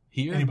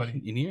 Here? Anybody?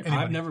 In here? Anybody.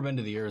 I've never been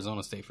to the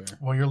Arizona State Fair.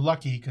 Well, you're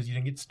lucky because you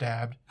didn't get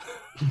stabbed.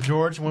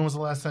 George, when was the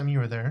last time you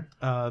were there?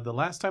 The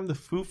last time the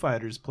Foo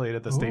Fighters played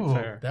at the state Ooh,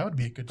 that that would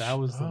be a good.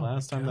 was the oh,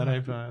 last time God. that I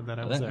was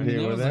That, there. I mean, They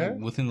that were was there?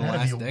 like within the That'd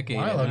last be a decade.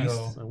 while at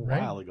ago. least. A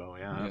right? while ago,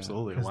 yeah, Yeah.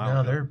 absolutely. Because A while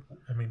now ago. they're.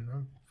 I mean,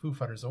 Foo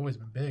Fighters always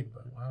been big,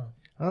 but wow,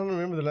 I don't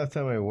remember the last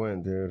time I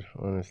went, dude.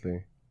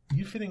 Honestly.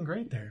 you fit in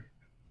great there.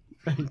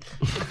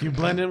 You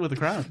blend in with the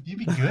crowd. You'd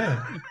be good.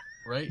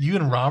 Right? You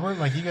and Robert,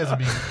 like you guys would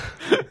be.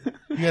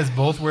 You guys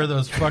both wear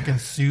those fucking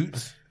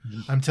suits.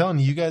 I'm telling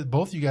you,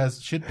 both you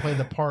guys should play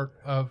the part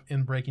of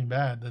in Breaking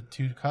Bad, the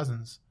two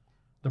cousins,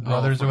 the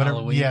brothers for or whatever.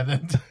 Halloween? Yeah,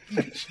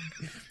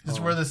 just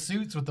wear the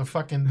suits with the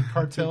fucking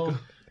cartel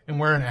and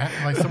wear an axe,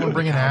 like someone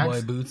bring an Cowboy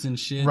axe. boots and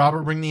shit.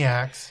 Robert bring the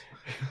axe,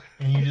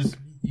 and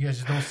you guys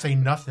just don't say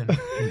nothing.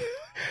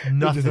 Just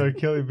Nothing. start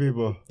killing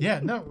people. Yeah,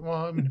 no.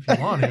 Well, I mean, if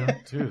you want to,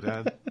 Dude,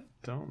 I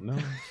don't know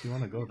if you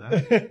want to go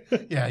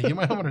that, yeah, you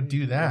might want to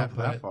do that.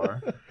 that But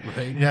far.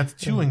 Right? yeah, it's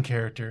too in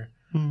character.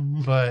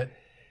 But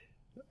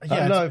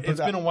yeah, no, it's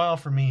but been a while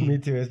for me. Me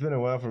too. It's been a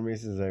while for me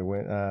since I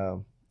went.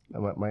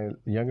 My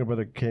younger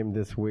brother came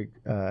this week,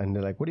 and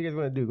they're like, "What do you guys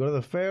want to do? Go to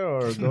the fair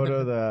or go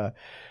to the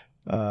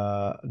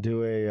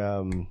do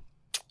a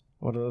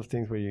one of those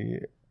things where you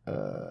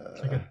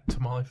Like a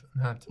tamale,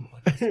 not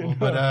tamale festival,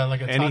 but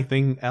like a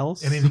Anything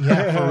else? anything.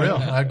 Yeah, for real.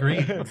 I agree.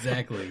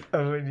 Exactly.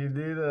 when you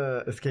do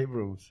the escape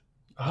rooms."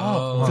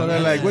 Oh, So they're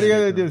yeah. like, "What are you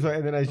gonna do?" So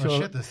and then I Oh, show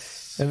shit,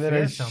 this and then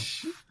fair I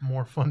sounds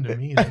more fun to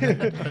me. Than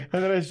and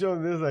then I show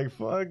them this like,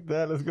 "Fuck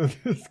that! Let's go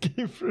to the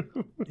escape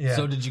room." yeah.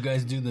 So did you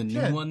guys do the new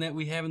Yeah. one that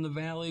we have in the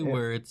valley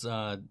where it's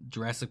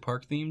Jurassic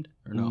Park themed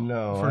or no?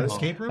 No, For I, an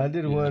escape room? I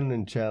did Yeah. one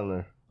in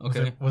Chandler. Okay.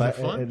 Was it By-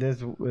 fun?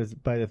 This was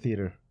by the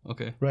theater.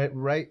 Okay.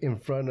 Right in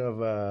front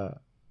of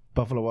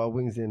Buffalo Wild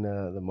Wings in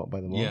by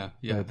the mall. Yeah,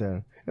 yeah. Right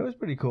there. It was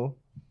pretty cool.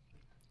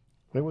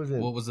 It was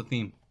What was the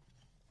theme?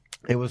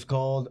 It was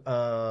called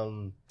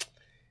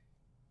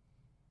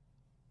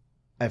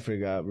I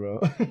forgot, bro.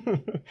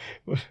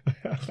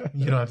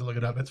 You don't have to look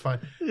it up. It's fine.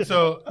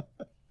 So,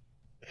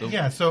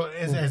 yeah. So,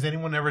 has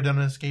anyone ever done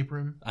an escape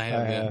room? I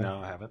have. I yeah. have. No,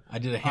 I haven't. I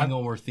did a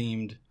hangover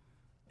themed.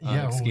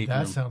 Yeah. escape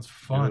that room. sounds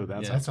fun. Ooh,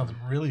 that that sounds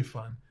really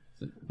fun.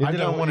 You I've did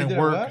done a- one you at did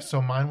a work, what?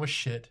 so mine was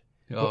shit.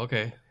 Oh,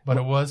 okay. But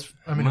it was.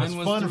 I mean, it Mine was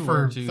was fun through for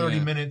work, too, 30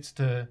 yeah. minutes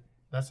to.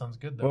 That sounds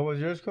good though. What was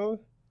yours called?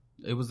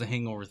 It was the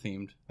hangover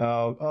themed.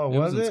 Oh, It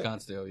was was in it?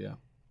 Scottsdale. Yeah.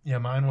 Yeah,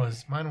 mine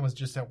was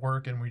just at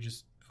work, and we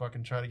just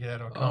fucking tried to get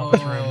out of a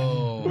conference room.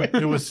 Oh.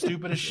 It was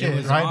stupid as shit,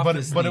 was right? But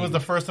office it was themed. the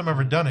first time I've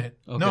ever done it.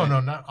 Okay. No,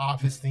 not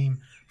office theme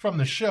from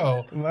the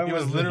show. Mine It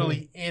was was-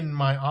 literally in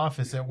my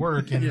office at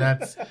work, and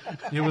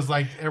it was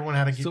like everyone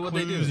had to get So what'd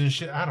they clues do? and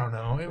shit. I don't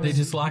know. It was, They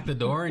just locked the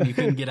door and you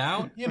couldn't get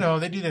out. you know,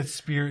 they do that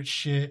spirit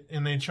shit,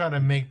 and they try to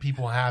make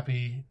people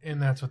happy,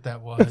 and that's what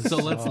that was. So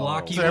let's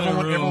lock you So in a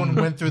everyone room.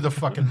 went through the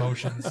fucking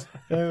motions.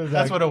 It was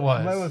That's what it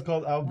was. Mine was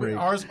called Outbreak.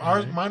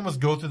 Mine was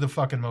go through the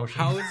fucking motions.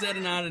 How is that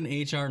not an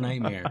HR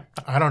nightmare?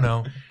 I don't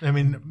know. I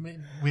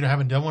mean, we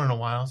haven't done one in a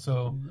while,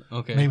 so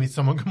Okay. maybe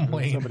someone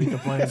complained. Somebody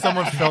complained.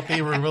 Someone felt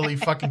they were really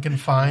fucking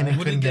confined and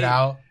What couldn't did get they-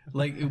 out.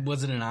 Like,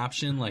 was it an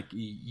option? Like,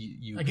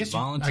 you I guess could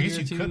volunteer I guess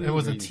you to, could. It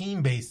was or a you-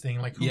 team-based thing.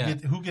 Like Yeah.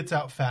 who gets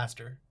out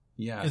faster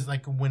Yeah. is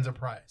like wins a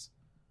prize.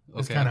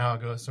 That's Okay. kind of how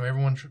it goes. So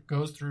everyone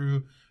goes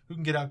through who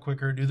can get out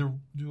quicker,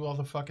 do all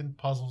the fucking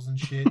puzzles and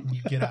shit, and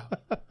you get out.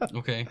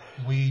 Okay.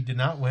 We did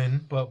not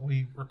win, but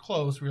we were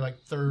close. We were like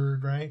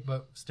third, right?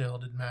 But still,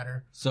 it didn't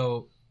matter.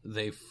 So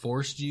they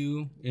forced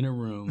you in a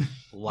room,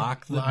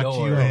 locked the Locked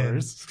door. you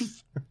in.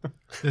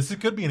 This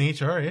could be an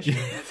HR issue.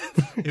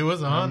 It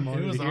was on. I'm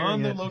It was already on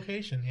hearing the it.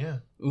 location. Yeah.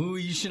 Ooh,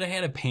 you should have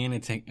had a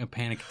panic attack.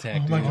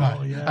 Oh my dude.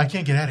 god! yeah. I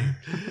can't get out of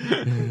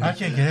here. I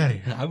can't get out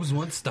of here. I was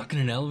once stuck in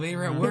an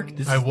elevator at work.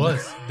 I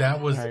was. That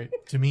was Right.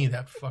 to me.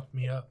 That fucked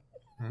me up.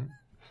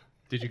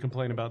 Did you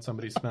complain about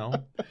somebody's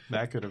smell?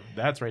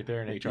 That's right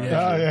there in HR.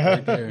 Yeah, Oh, yeah.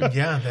 right there.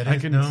 Yeah, that I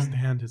is couldn't no.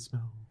 stand his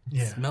smell.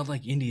 Yeah. Smelled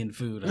like Indian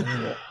food. I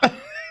don't know.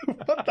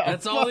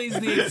 That's always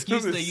the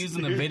excuse they use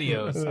in the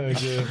videos.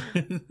 Okay.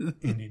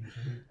 Indian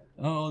food.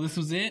 Oh, this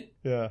was it?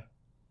 Yeah.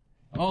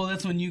 Oh,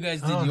 that's when you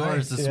guys did Oh,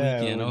 yours nice. this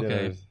Yeah, weekend. we did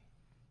Okay. ours.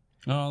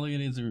 Oh, look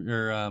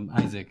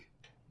at Isaac.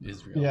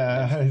 Israel.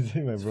 Yeah, I see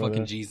my It's brother.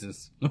 fucking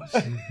Jesus.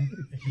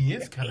 He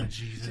is kind of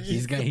Jesus.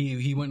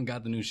 he went and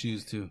got the new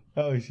shoes too.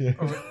 Oh shit.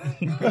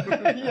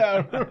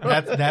 Yeah.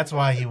 That's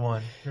why he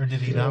won, or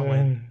did he not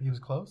win? He was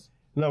close.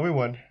 No, we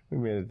won. We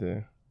made it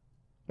there.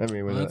 I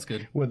mean, Well, that's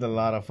good. with a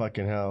lot of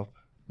fucking help.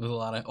 There's a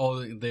lot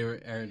of they were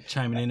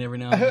chiming in every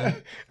now and then.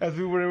 As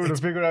we were able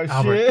to figure out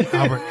Albert, shit.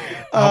 Albert,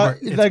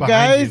 it's the behind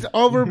guys you.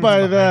 over It's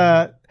by behind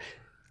the.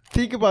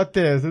 Think about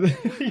this.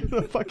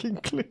 The fucking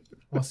clip.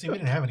 Well, see, we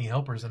didn't have any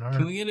helpers in our.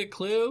 Can we get a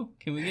clue?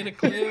 Can we get a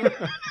clue?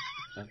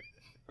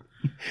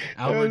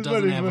 Albert That's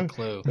doesn't funny, have a man.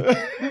 clue.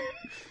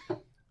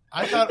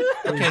 I thought.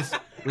 Okay,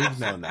 We've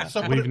known that.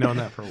 So We've known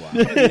that for a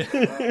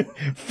while.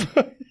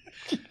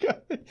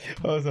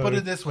 Put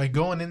it this way: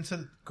 going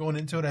into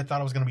it, I thought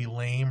it was going to be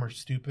lame or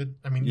stupid.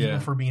 I mean, even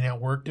for being at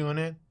work doing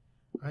it,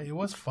 it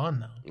was fun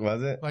though.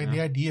 Was it? Like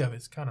the idea of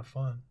it's kind of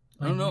fun.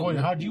 I don't know. What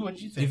did you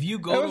think? If you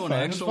go to an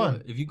actual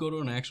one,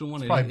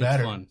 it's probably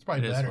better. fun. It's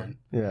probably better. Fun.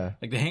 Yeah.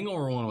 Like the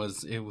Hangover one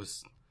was.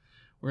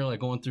 We were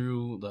like going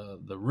through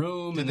the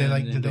room Did and they then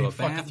like? into a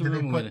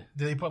bathroom. Did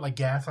they put like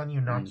gas on you,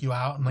 and knock you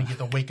out, and like you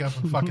have to wake up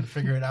and fucking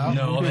figure it out?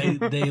 No, they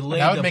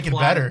laid that would the make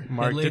plot, it better.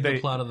 Mark, they laid the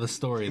plot of the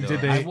story though.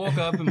 I woke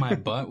up and my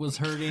butt was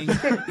hurting.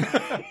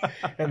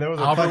 And there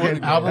was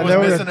Albert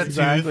was missing a tooth.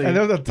 And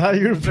there was a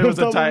tiger.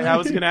 I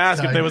was going to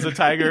ask if there was a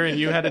tiger and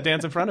you had to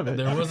dance in front of it.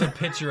 There was a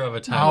picture of a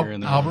tiger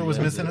in there. Albert was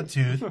missing a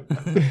tooth.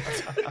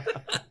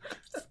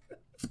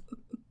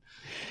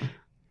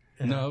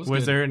 No, it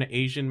was there an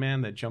Asian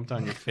man that jumped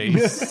on your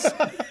face?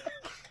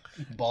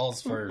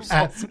 Balls first.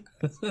 Out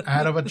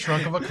of a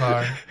trunk of a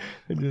car.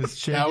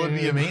 That would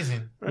be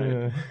amazing.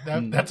 Yeah.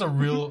 That's a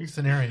real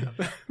scenario.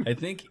 I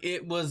think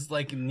it was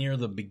like near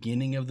the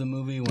beginning of the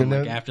movie when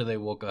after they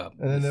woke up.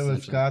 And then there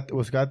was Scott.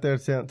 Was Scott there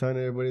telling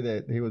everybody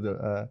that he was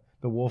the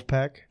wolf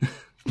pack?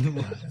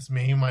 That's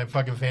me, my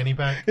fucking fanny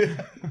pack.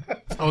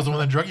 I was the one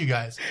that drug you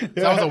guys.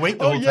 So I was awake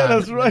the whole time. Yeah,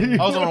 that's right. I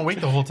was the one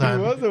awake the whole time.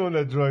 He was the one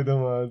that drugged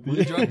him on.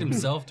 He drugged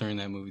himself during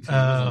that movie too.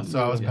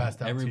 So I was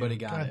passed out. Everybody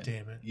too. got God it.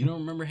 damn it. You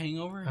don't remember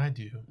Hangover? I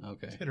do.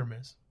 Okay. It's hit or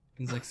miss.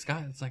 He's like,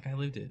 Scott, it's like I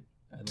lived it.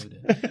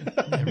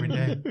 Every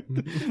day.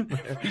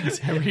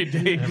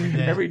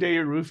 Every day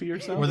you roofie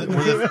yourself. We're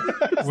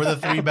the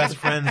three best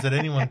friends that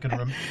anyone can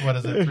remember. What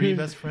is it? Three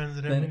best friends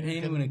that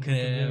anyone could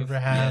ever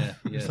have.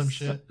 Yeah, some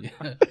shit.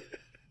 Yeah.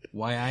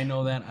 Why I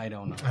know that, I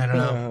don't know. I don't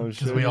know.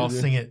 Because we all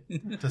sing it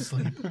to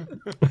sleep.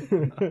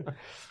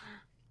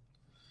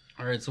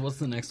 All right, so what's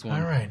the next one?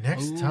 All right,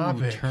 next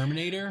topic.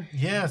 Terminator?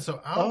 Yeah,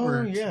 so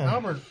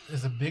Albert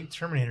is a big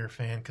Terminator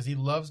fan because he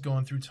loves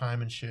going through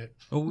time and shit.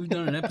 Oh, we've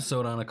done an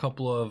episode on a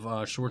couple of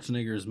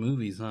Schwarzenegger's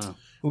movies, huh?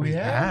 We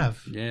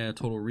have. Yeah,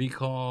 Total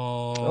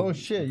Recall. Oh,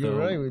 shit, you're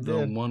right, we did.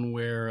 The one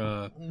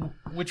where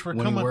which we're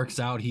when he works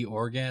out, he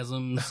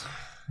orgasms.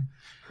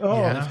 Oh,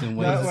 yeah. Lifting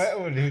what's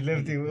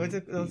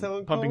that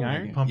one Pumping called?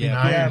 Iron? Pumping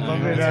Iron. Iron.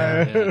 Pumping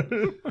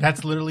Iron.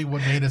 That's literally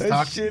what made us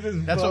talk.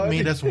 That's what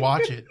made us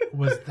watch it.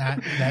 Was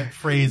that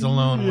phrase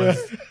alone was.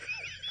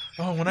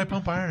 Oh, when I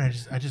pump iron,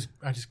 I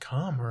just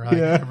come or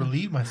I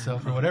relieve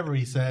myself or whatever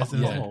he says.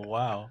 And oh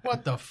wow!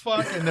 What the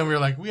fuck? And then we were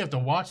like, we have to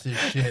watch this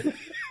shit.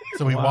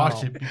 So we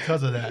watched it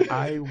because of that.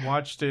 I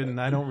watched it and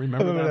I don't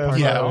remember that part.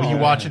 Yeah, well, you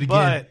watch it again.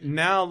 But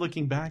now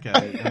looking back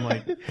at it, I'm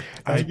like,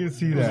 I can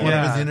see that. One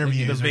of his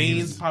interviews, the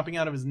veins popping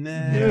out of his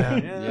neck.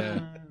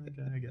 Yeah.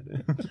 I get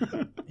it.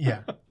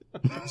 Yeah.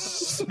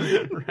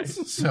 Right.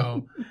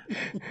 So,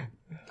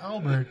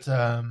 Albert,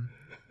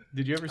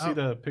 did you ever see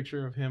the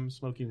picture of him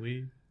smoking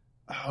weed?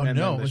 Oh,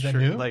 no. Was that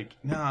new?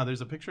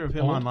 There's a picture of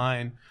him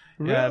online.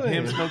 Really? Yeah, of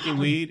him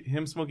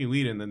smoking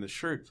weed, and then the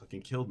shirt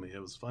fucking killed me.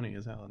 It was funny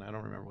as hell, and I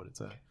don't remember what it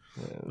said.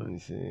 Let me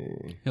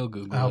see. He'll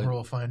Google Albert it.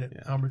 will find it.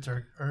 Yeah. Albert's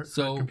our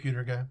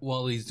computer guy.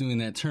 While he's doing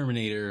that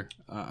Terminator,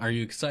 are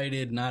you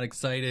excited, not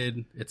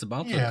excited? It's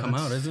about to come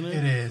out, isn't it?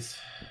 It is.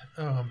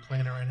 Oh, I'm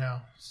playing it right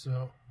now.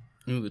 So.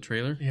 Ooh, the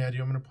trailer? Yeah, do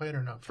you want me to play it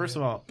or not? First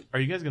of all, are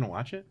you guys going to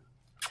watch it?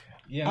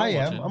 Yeah, I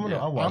am. I'm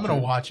gonna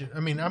watch it. I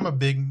mean, I'm a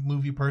big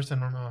movie person.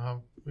 I don't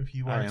know if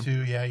you are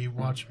too. Yeah, you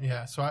watch.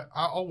 Yeah, so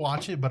I'll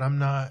watch it, but I'm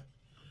not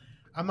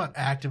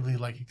actively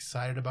like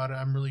excited about it.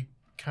 I'm really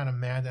kind of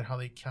mad at how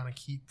they kind of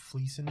keep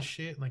fleecing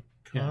shit, like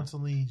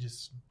constantly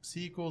just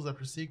sequels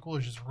after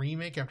sequels, just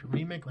remake after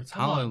remake. Like, it's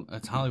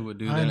Hollywood,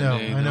 dude. I know.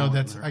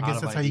 I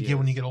guess that's how you get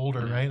when you get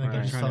older, right? Like,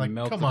 I'm just trying to like,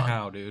 milk come the on,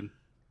 cow, dude.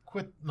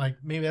 quit. Like,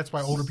 maybe that's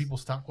why older people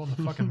stop going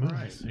to fucking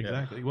movies.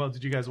 Exactly. Well,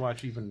 did you guys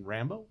watch even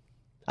Rambo?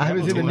 I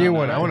haven't seen the new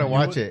one. I want to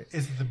watch it.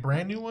 Is it the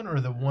brand new one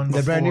or the one The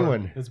before? brand new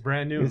one. It's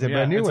brand new. It's a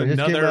brand new one. It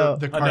just came out.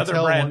 The another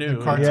cartel brand one, new.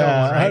 The cartel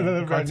Yeah, one, right? another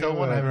The brand cartel new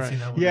one. I one. haven't seen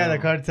that one. Yeah, No. the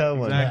cartel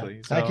one.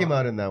 Exactly. I came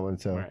out in that one,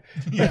 so. Right.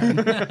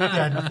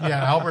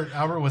 yeah.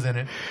 Albert was in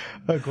it.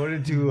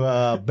 According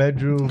to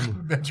Bedroom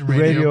Bedroom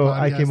Radio, podcast.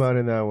 I came out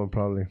in that one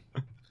probably.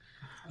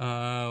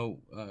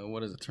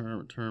 What is it?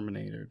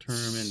 Terminator.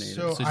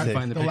 So did you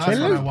find the the picture? last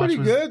It one I looks watched pretty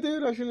was- good,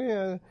 dude.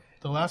 Actually,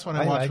 The last one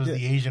I I watched liked was it.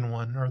 the Asian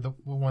one, or the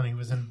one he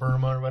was in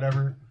Burma or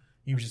whatever.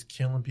 He was just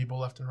killing people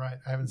left and right.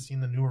 I haven't seen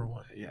the newer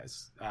one.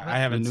 Yes. I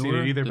haven't The seen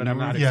newer- it either, the but I'm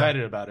not newer?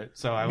 excited about it.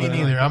 So I Me would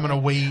neither. I'm gonna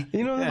wait.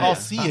 you know, Yeah. I'll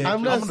see it.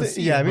 I'm gonna not.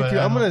 see Yeah, it, me but too.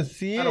 I'm gonna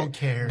see it. I don't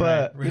care.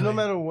 But really. no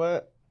matter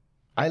what,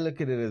 I look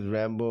at it as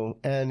Rambo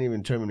and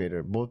even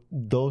Terminator. Both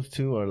those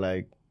two are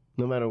like,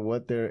 no matter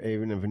what they're,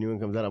 even if a new one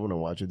comes out, I'm gonna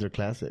watch it. They're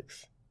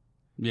classics.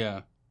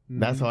 Yeah.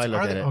 That's how I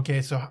look at it.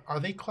 Okay, so are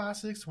they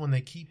classics when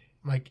they keep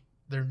like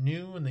they're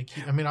new and they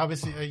keep? I mean,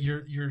 obviously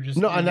you're just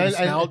No, and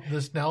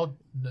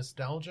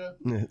nostalgia.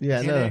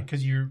 Yeah, no.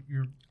 Because you're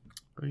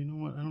Oh, you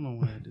know what? I don't know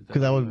why I did that.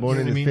 Because I was born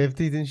in the You know what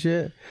I 50s and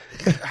shit.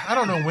 I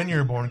don't know when you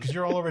were born because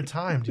you're all over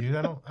time, dude.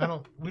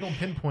 We don't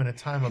pinpoint a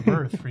time of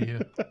birth for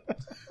you.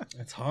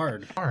 It's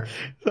hard. Hard.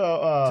 So,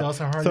 Tell us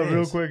how hard so it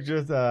real is. quick,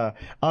 just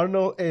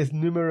Arnold is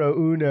numero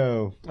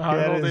uno.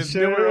 Arnold That is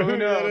shit. numero That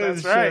uno.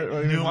 is That's right.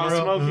 shit.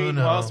 Numero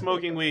uno. While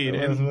smoking weed.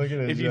 While And smoking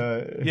a if you,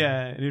 joint.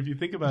 and if you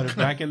think about it,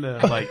 back in the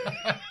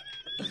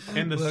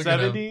in the Look at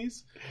him.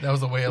 70s, That was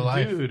the way of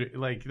life. dude,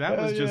 like that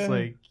Hell was just yeah.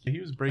 like he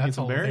was breaking That's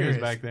some barriers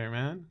hilarious. back there,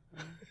 man.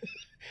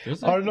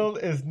 There's Arnold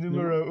is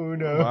numero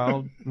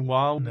uno.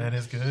 While That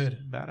is good.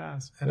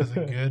 badass. That is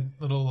a good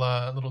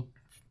little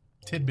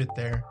tidbit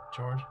there,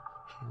 George.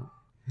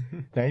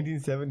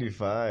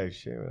 1975.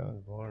 Shit, when I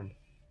was born.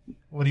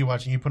 What are you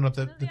watching? You putting up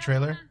the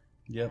trailer?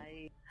 Yep.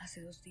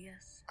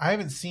 I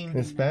haven't seen.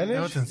 In Spanish?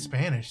 No, it's in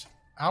Spanish.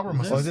 Albert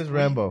must. Oh, is this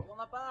Rambo?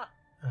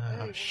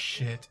 Oh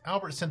shit!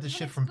 Albert sent the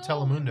shit from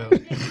Telemundo.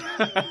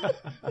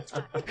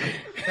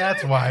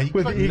 That's why. You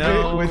With click, English-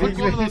 no, with click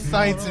one of English- those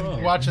sites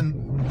and watching.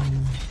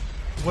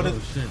 What Oh,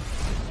 is? shit.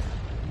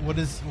 What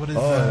is? Oh,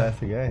 that's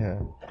the guy, huh?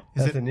 is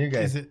That's it, the new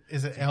guy. Is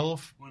it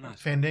Elf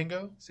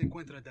Fandango? Se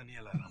encuentra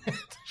Daniela Ramos.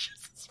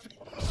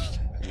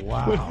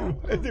 Wow.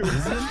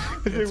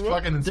 It's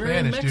fucking in They're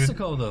Spanish, in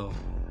Mexico, though.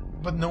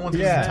 But no one's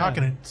Yeah.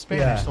 talking in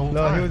Spanish Yeah. the whole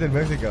No, time. he was in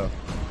Mexico.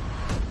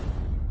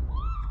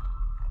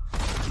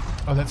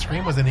 Oh, that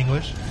scream was in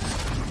English.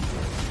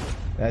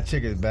 That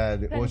chick is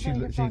bad. Well, she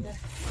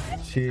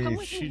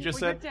She just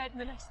said,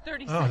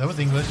 Oh, that was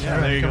English. yeah,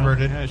 All there right, you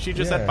converted. go. Yeah, she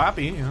just Yeah. said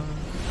Papi. You know.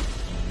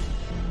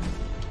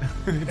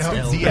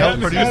 El, the El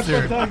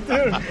producer.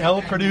 Dude.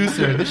 El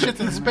producer. This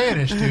shit's in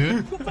Spanish,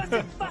 dude.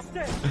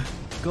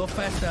 Go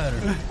faster.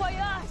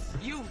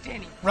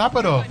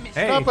 Rapido.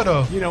 Hey,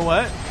 Rapido. you know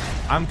what?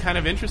 I'm kind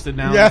of interested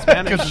now Yeah, in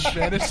Spanish. Because it's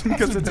Spanish.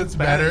 Because it's in It's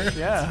better. Spanish.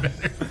 Yeah.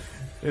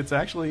 It's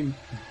actually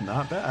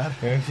not bad.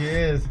 There she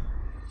is.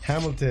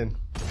 Hamilton.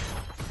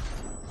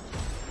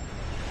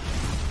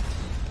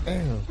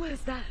 Damn. What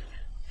is that?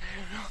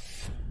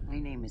 My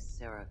name is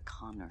Sarah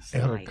Connor.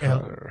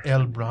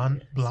 El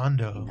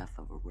Blondo. Enough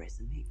of a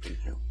resume for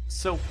you.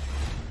 So,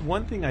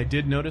 one thing I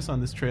did notice on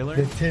this trailer,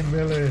 The Tim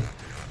Miller.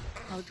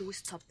 How do we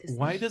stop this?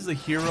 why does the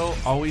hero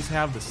always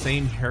have the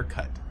same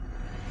haircut?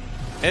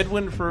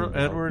 Edward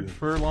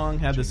Furlong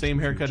had the same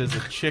haircut as a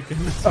chick in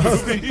this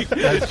movie.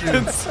 That's true.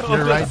 And so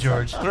You're right,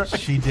 does- George.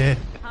 She did.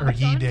 Or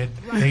he did.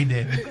 They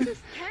did.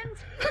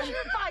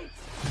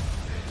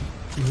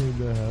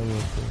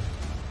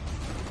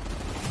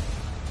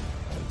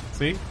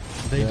 See?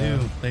 They Yeah.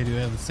 do. They do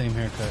have the same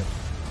haircut.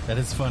 That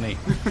is funny.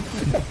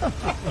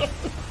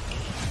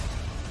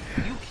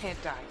 You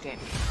can't die, Danny.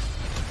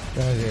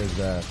 That is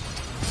that.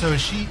 So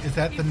is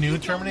that the new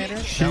Terminator?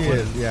 She That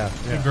is, yeah.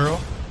 The girl?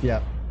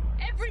 Yeah.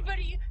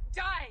 Everybody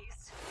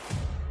dies.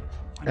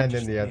 And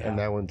then and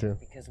that one too.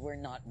 Because we're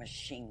not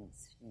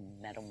machines,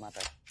 metal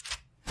mother.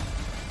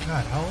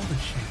 God, how old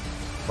is she?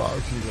 Fuck,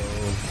 she's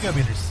old. She's gotta be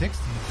in her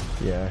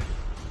 60s. Yeah.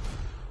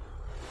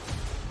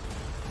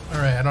 All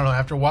right, I don't know.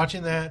 After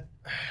watching that,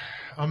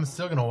 I'm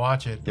still gonna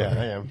watch it. Yeah,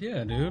 I am.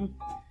 Yeah, dude.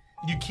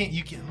 You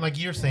can't,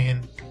 like you're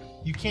saying,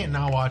 you can't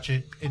not watch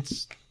it.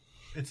 It's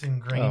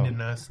ingrained in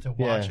us to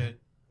watch Yeah. it.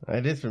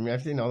 It is for me.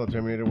 I've seen all the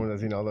Terminator ones. I've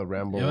seen all the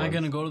Rambo Am I ones.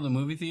 going to go to the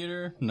movie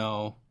theater?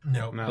 No.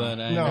 No, No. But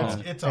I No.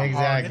 know. It's a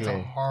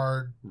Exactly.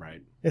 hard.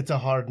 Right. It's a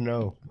hard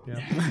no.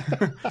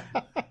 Yeah.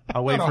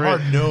 I'll wait Not a for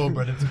hard it. no,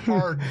 but it's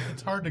hard.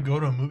 It's hard to go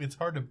to a movie. It's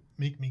hard to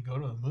make me go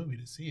to a movie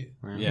to see it.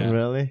 Yeah.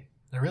 Really?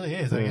 It really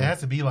is. Like, it has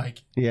to be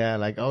like Yeah,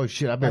 like, oh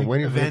shit, I've been like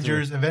waiting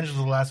Avengers. for Avengers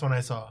was the last one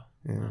I saw,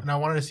 Yeah. and I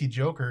wanted to see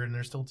Joker, and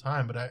there's still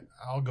time, but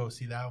I'll go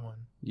see that one.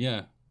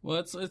 Yeah. Well,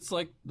 it's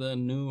like the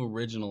new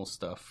original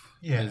stuff.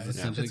 Yeah, Is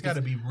essentially- it's got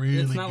to be really.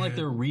 It's not like good.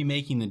 they're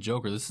remaking the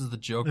Joker. This is the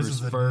Joker's This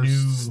is the first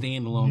new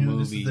standalone new-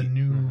 movie. This is the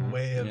new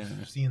way of Yeah.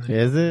 seeing the.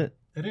 Is it?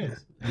 It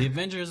is. The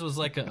Avengers was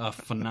like a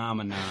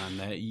phenomenon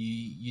that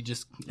you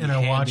just you And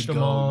I had watched to them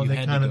go. all. You They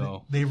had kind to of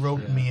go. they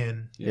roped Yeah. me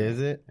in. Yeah. Is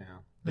it?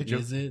 Yeah.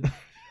 Is it?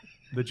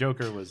 The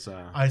Joker was.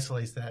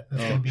 Isolates that.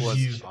 That's gonna be was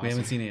you. awesome. We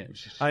haven't seen it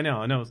yet. I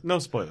know. No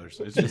spoilers.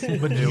 It's just.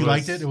 But you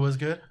liked it? It was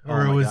good, Oh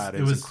or my it was God,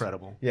 it was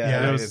incredible. Yeah, Yeah, I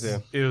It like was, it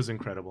too. it was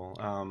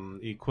incredible.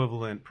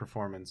 Equivalent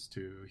performance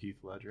to Heath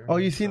Ledger. Oh,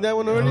 you seen that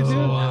one already Oh, too?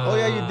 wow. Oh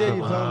yeah, you did.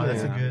 You Wow, told me.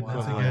 that's a good-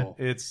 that's a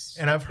good- It's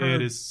And I've heard-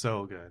 it is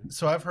so good.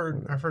 So I've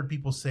heard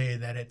people say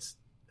that it's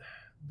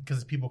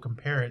because people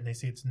compare it and they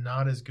say it's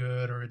not as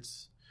good or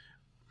it's.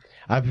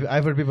 I've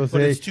heard people But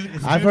say. it's two.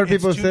 I've heard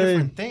people it's two say.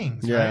 different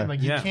things. Yeah. Right?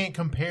 Like you Yeah. can't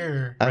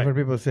compare. I've heard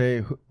people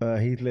say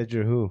Heath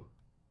Ledger who.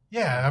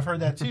 Yeah, I've heard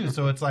that too.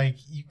 So it's like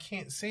you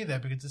can't say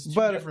that because it's two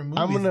But different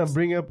movies. I'm gonna It's-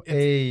 bring up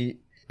a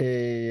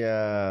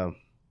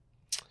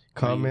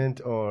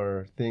comment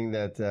or thing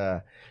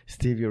that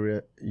Steve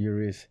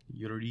Uris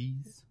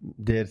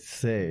did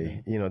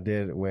say. You know,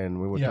 did when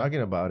we were Yeah.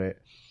 talking about it.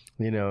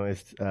 You know,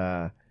 it's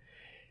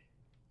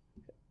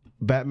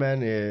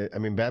Batman.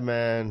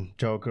 Batman,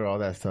 Joker, all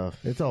that stuff.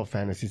 It's all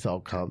fantasy. It's all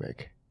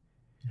comic.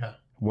 Yeah.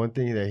 One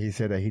thing that he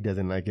said that he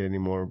doesn't like it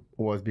anymore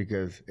was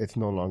because it's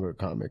no longer a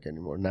comic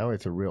anymore. Now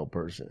it's a real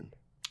person.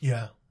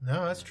 Yeah,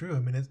 no, that's true. I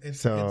mean, it's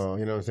So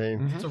you know what I'm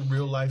saying? it's a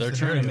real life. They're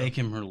scenario. trying to make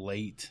him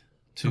relate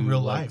to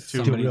real like, life.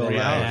 somebody To real that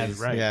life. has-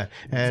 Right. Yeah,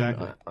 and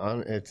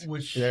Exactly. it's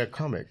Which- they're a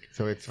comic,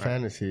 so it's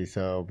fantasy.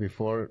 So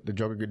before the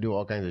Joker could do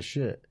all kinds of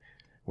shit,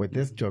 with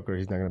this Joker,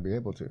 he's not gonna be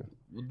able to.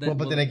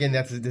 But then again,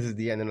 this is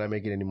the end. They're not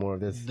making any more of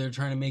this. they're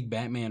trying to make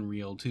Batman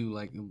real too.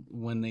 Like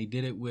when they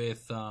did it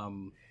with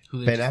who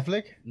they Ben just-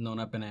 Affleck? No,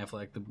 not Ben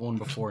Affleck. The one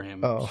before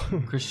him. Oh,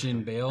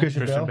 Christian Bale.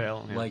 Christian Christian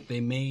Bale? Bale. Yeah. Like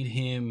they made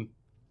him,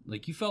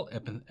 like you felt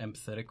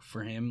empathetic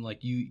for him.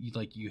 Like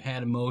you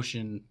had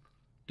emotion.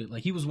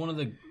 Like he was one of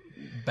the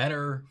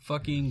better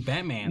fucking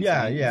Batmans.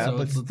 Yeah, man. yeah, So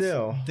but it's-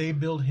 still, They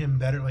build him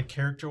better, like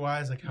character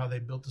wise, like how they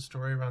built the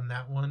story around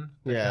that one.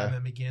 The Yeah.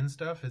 Batman Begins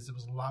stuff it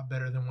was a lot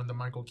better than when the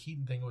Michael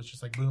Keaton thing was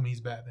just like boom,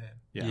 he's Batman.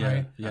 Yeah.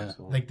 Right? yeah.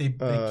 Absolutely. Like they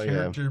Yeah.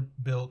 character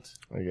built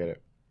I get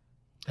it.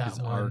 that His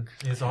one. arc.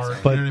 His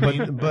arc. But you know what I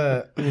mean?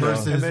 but you know,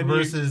 versus And then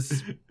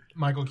versus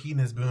Michael Keaton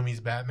is boom,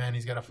 he's Batman.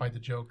 He's got to fight the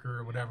Joker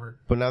or whatever.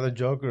 but now the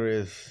Joker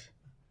is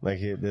like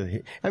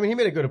I mean, he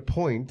made a good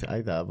point.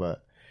 I thought,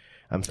 but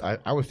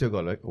I would still go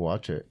like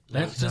watch it.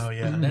 That's just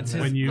that's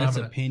his When you- that's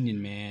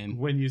opinion, man.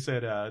 When you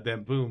said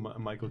then boom,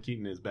 Michael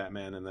Keaton is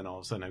Batman, and then all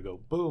of a sudden I go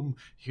boom,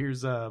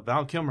 here's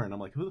Val Kilmer, and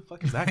I'm like, who the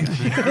fuck is that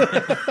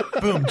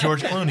guy? Boom,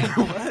 George Clooney.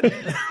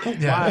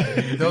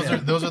 Yeah,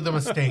 those are the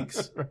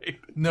mistakes. Right.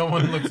 No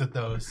one looks at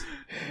those.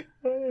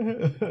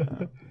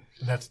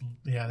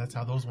 That's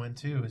how those went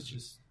too. It's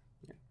just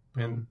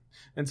And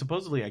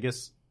supposedly, I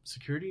guess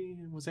security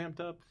was amped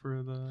up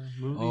for the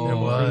movie. Oh, There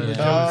was. for the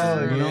Oh,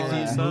 Joker.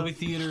 yeah. Movie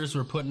theaters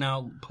were putting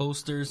out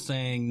posters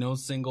saying no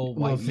single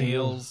white single.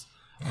 males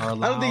are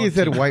allowed. I don't think he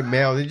said to- white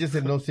male. They just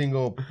said no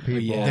single people.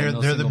 Yeah. they're no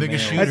the single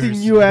biggest male. I shooters.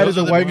 think you added Those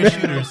are the white biggest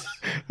male. shooters.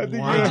 I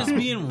think Wow. I'm you- just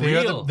being They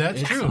are real.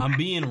 that's true. I'm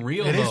being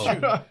real It is though.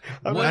 true.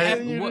 I'm What-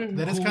 not- what-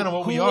 That is who- kind of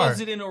what we who are.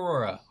 was it in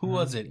Aurora? Who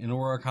was it in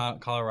Aurora,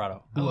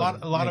 Colorado? A Who was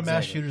it? lot of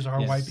mass Exactly. shooters are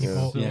Yes. white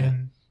people, Yeah.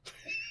 and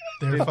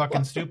they're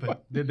fucking stupid.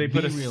 Did they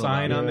put Be a real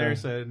sign about on it. there Yeah.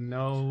 said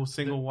no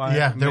single white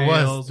Yeah, there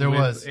was, males there with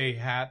was. a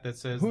hat that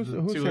says Who the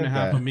said 2.5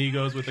 that?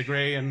 amigos with a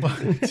gray and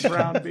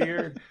brown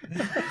beard.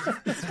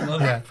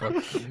 Yeah.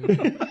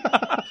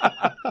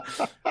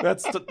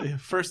 That's the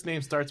first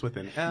name starts with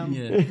an M.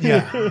 Yeah.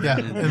 Yeah,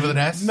 and with an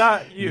S.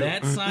 Not you.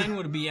 That sign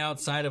would be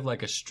outside of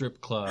like a strip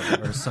club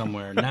or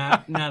somewhere,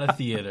 not a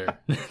theater.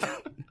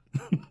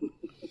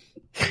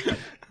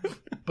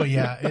 But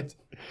yeah, it's.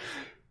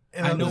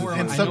 And I know where-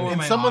 and I some, know where and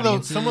my some of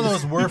audience those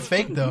is. were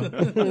fake though.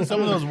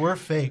 Some of those were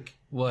fake.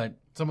 What?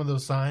 Some of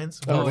those signs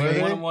Oh, were really?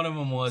 fake. One of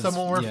them was. Some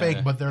were yeah. fake,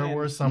 but there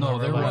were some. No,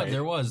 that were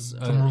there like- was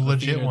Some a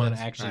legit theater ones.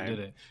 that actually Right. did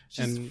it. It's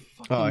just And-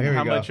 fucking- Oh, here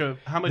we go.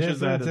 How much is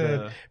that? Of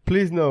the,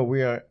 Please know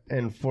we are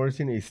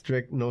enforcing a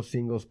strict no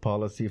singles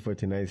policy for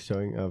tonight's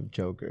showing of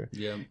Joker.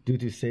 Yeah. Due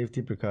to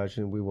safety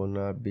precaution, we will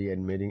not be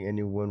admitting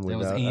anyone That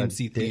was without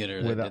AMC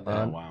Theater that without did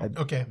that. an Wow.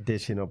 Okay.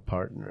 additional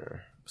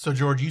partner. So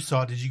George, you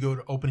saw? Did you go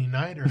to opening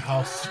night, or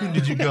how soon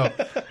did you go?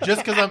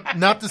 Just because I'm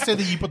not to say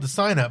that you put the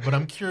sign up, but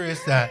I'm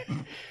curious that,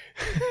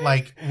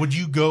 like, would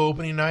you go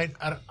opening night?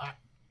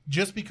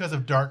 Just because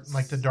of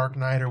the Dark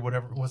Knight or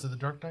whatever, was it the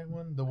Dark Knight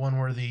one? The one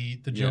where the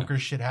Joker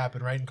shit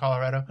happened, right, in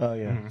Colorado? Oh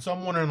yeah. Mhm. So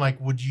I'm wondering, like,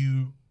 would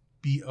you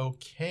be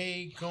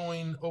okay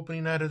going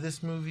opening night of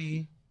this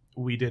movie?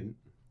 we didn't.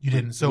 You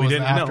didn't. So we it was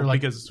didn't after, know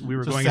like, because we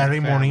were so going Saturday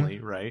as a morning. family,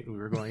 right? We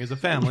were going as a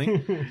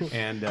family,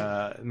 and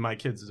my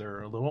kids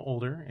are a little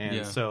older, and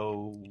Yeah.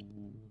 so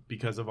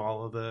because of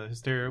all of the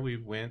hysteria, we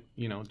went,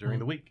 during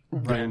the week,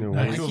 During the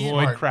And week. to I can't-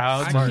 avoid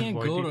crowds. I to can't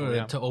avoid go people,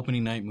 yeah. to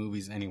opening night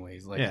movies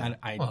anyways. Like Yeah.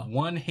 I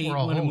Well, hate we're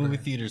all when a older. movie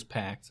theater's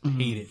packed.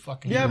 Hate it.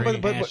 Fucking Yeah,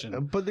 great.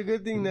 but the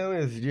good thing now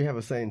is you have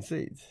assigned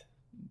seats.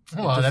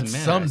 Well, It doesn't that's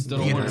matter. some I still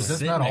don't wanna theaters. That's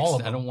sit not next- all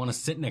of I them. don't want to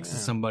sit next to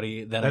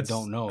somebody that That's I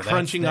don't know.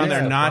 crunching That's on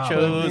their the problem.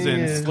 nachos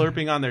and Yeah.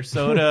 slurping on their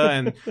soda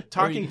and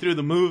talking you- through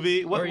the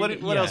movie. Or What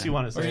yeah. else you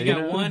want to Or say?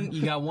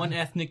 you got one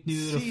ethnic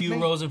dude a See, few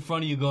man. rows in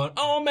front of you going,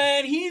 "Oh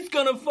man, he's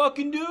gonna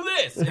fucking do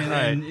this," and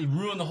then Right. it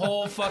ruin the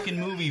whole fucking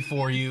movie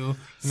for you.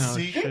 No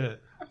See?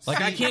 shit. Like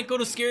I can't go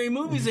to scary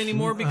movies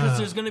anymore because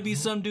there's gonna be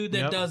some dude that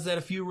Yep. does that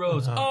a few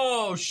rows.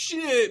 Oh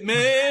shit,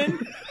 man!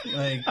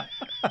 Like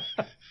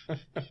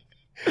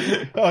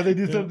Oh, they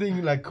do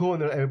something like cool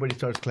and then everybody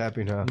starts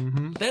clapping, huh?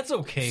 Mm-hmm. that's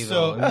okay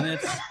So- though. I mean,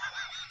 that's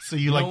So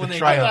you know like when the they-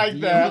 tryout? I like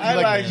that. I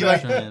like you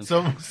that.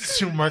 like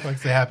so Mark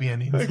likes the happy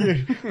endings.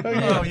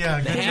 Oh yeah,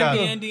 the good happy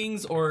job.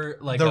 endings or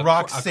like The a,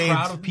 Rock a saved-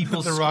 crowd of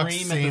people The Rock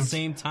scream at the saved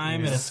same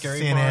time at a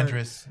scary San part.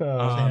 Andreas. San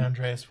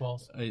Andreas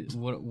Falls.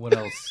 What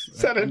else?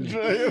 San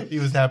Andreas. He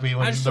was happy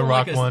when I just The don't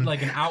Rock like won.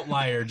 like an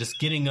outlier just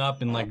getting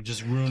up and like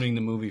just ruining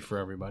the movie for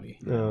everybody.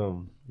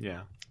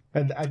 Yeah.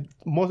 And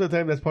most of the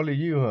time, that's probably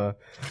you, huh?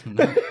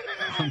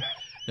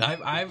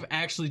 I've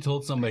actually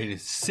told somebody to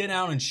sit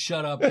down and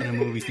shut up in a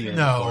movie theater.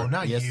 No, before.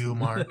 not Yes. you,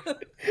 Mark.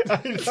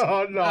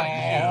 Oh,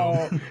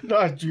 no.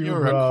 Not you,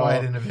 You're a bro.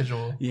 quiet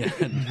individual. Yeah,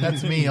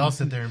 That's me. I'll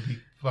sit there and be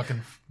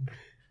fucking.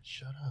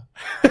 Shut up.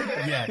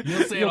 yeah.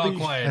 You'll say it all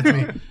quiet. That's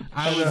me.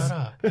 I Shut was.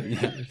 up.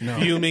 Yeah, no.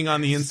 Fuming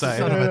on the inside.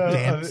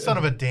 Son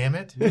of a damn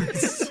it.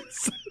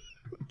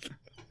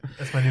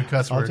 That's my new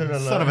cuss I'll word. turn it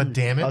Son of a around.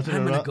 damn it. I'll turn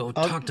I'm it gonna around. go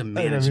I'll- talk to I know,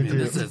 me management. too.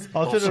 This is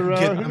I'll turn it I'm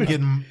around.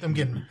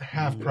 getting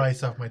half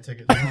price off my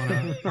ticket.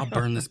 I'll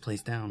burn this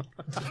place down.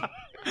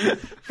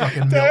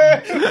 Fucking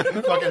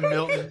Milton. Fucking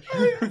Milton.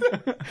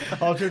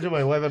 I'll turn to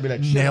my wife and be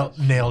like,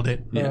 Nailed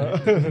it. Yeah.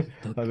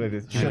 I was like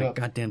this. Shut Shut my up.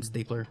 goddamn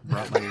stapler.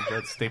 Brought my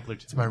red stapler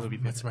to It's my, the movie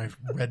it's theater.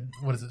 my red,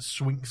 what is it,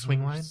 swing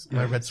line?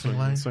 My red swing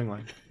line? Swing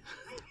line.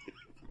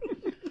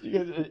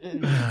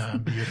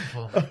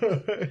 Beautiful.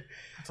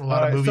 That's a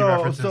lot All of right, movie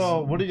references.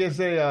 So, what do you guys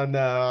say on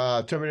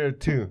Terminator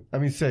 2? I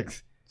mean,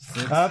 6.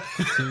 Up,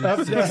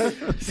 down.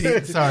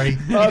 Sorry.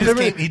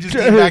 Terminator- He just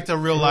came back to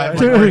real life.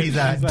 Like, where he's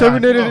at.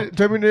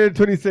 Terminator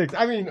 26.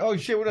 I mean, oh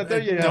shit, we're not there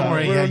yet. Don't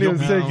worry, We're yeah, only on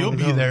 6. you'll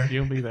be there.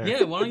 You'll be there.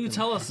 Yeah, why don't you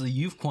tell us the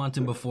youth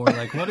quantum before?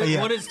 Like, what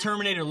does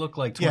Terminator look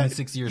like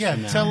 26 years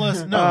from now? Tell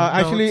us.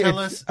 actually, tell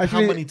it's- us how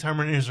actually- many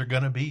Terminators are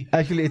gonna be.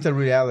 Actually, it's a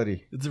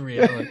reality. It's a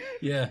reality.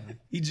 Yeah.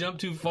 He jumped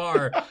too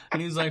far,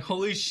 and he's like,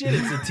 holy shit,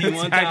 it's a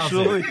T-1000.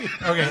 Actually,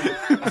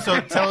 Okay, so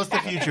tell us the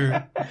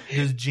future.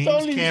 Does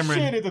James Cameron?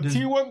 shit, it's a does,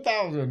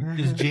 T-1000.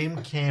 does James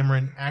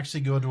Cameron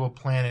actually go to a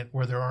planet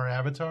where there are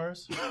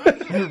avatars?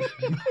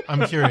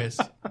 I'm curious.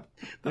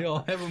 They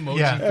all have emoji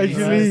Yeah, faces.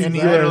 Actually, and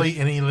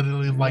he yes.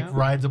 literally like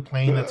rides a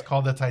plane that's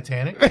called the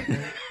Titanic.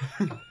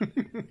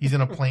 He's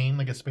in a plane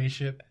like a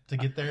spaceship to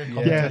get there.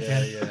 Called Yeah. the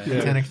Titanic, Yeah.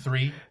 Titanic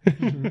 3.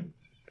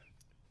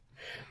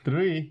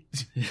 3.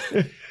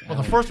 Well,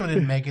 the first one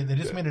didn't make it. They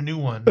just made a new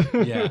one.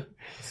 Yeah.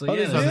 So, Oh,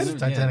 yeah, they So did? this is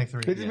Titanic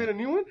 3. They just Yeah. made a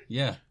new one?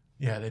 Yeah.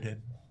 Yeah, they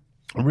did.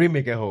 A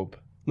remake, I hope.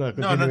 No,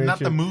 not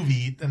the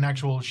movie, an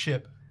actual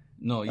ship.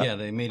 No, yeah,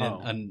 they made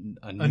Oh. a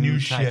new new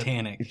ship.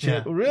 Titanic.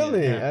 Yeah.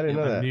 Really? Yeah. I didn't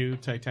know a that. new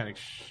Titanic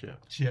ship.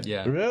 Ship.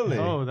 Yeah. Really?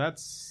 Oh,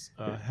 that's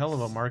a hell of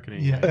a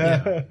marketing. Yeah.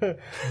 idea.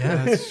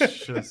 Yeah. That's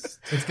just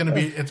It's gonna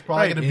be. It's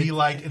probably Right, gonna be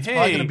like. It's hey,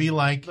 probably gonna be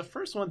like. the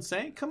first one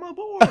sank. Come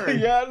aboard.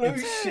 Yeah, no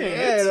It's, shit.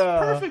 it's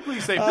perfectly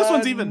safe. This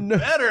one's even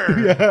better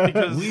Yeah.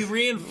 because We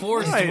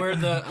reinforced Right. where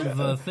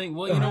the thing.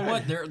 Well, you know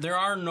what? There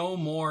are no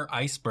more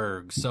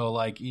icebergs, so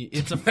like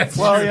it's a.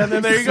 well, yeah.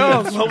 Then there you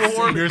go. Global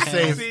warming. You're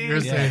safe. See? You're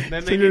Yeah. safe.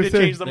 Then So they you're need to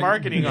safe. change the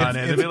marketing on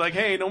it. They'll be like,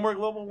 "Hey, no more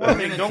global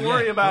warming. Don't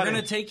worry about We're it."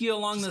 gonna take you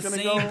along the Just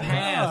same gonna go,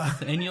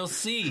 path, and you'll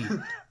see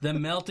the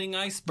melting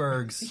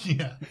icebergs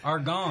Yeah. are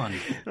gone.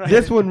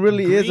 This one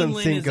really is Greenland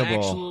is unsinkable.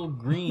 actual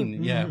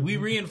green. Yeah, we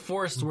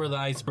reinforced where the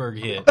iceberg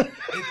hit.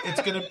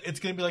 It's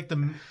gonna be like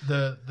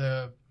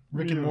the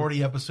Rick and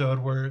Morty episode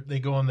where they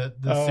go on the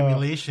Oh.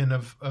 simulation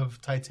of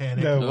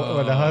Titanic. The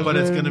husband. But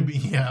it's gonna be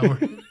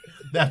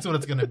that's what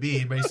it's gonna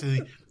be.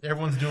 Basically,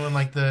 everyone's doing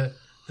like the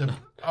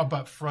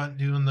up front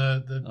doing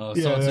the Oh,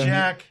 Yeah, so it's, yeah.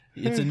 Jack.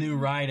 it's a new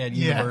ride at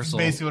Yeah, Universal.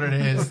 that's basically what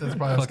it is. That's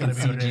probably what's Fucking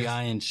gonna be what it is.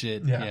 CGI and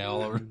shit. Yeah. Yeah,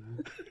 all over.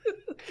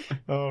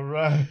 All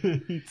right.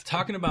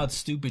 Talking about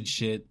stupid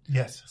shit.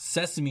 Yes.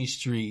 Sesame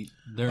Street,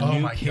 their Oh new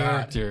my God.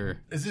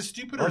 character. Is this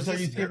stupid Or or is are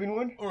you this skipping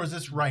one? or is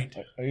this right?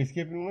 Are you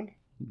skipping one?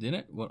 Did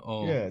it? What?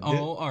 Oh, Yeah,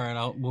 oh, all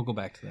right. We'll go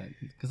back to that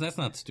because that's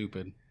not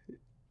stupid.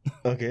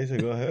 Okay, so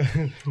go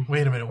ahead.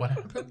 Wait a minute. What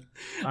happened?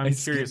 I'm I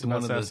curious skipped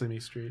one about of the- Sesame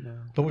Street now.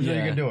 So which one are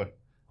Yeah. you gonna do it?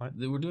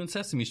 We're doing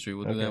Sesame Street.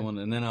 We'll do Okay. that one,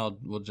 and then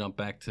we'll jump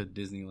back to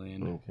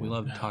Disneyland. Okay. We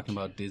love talking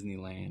about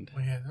Disneyland.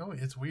 Well, yeah, no,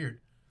 it's weird.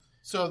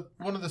 So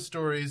one of the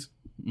stories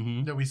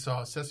Hmm that we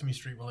saw, Sesame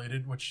Street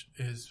related, which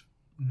is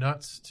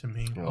nuts to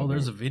me. Oh,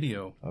 there's a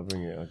video. I'll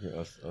bring it. Okay,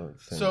 I'll send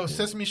So it to you.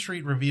 Sesame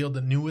Street revealed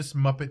the newest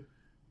Muppet,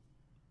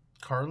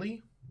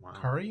 Carly, Wow.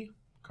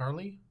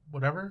 Carly,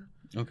 whatever,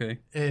 Okay.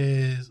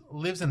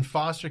 lives in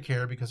foster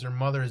care because her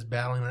mother is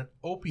battling an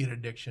opiate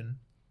addiction.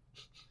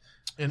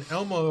 And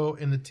Elmo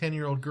and the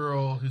 10-year-old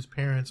girl whose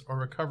parents are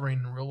recovering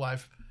in real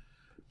life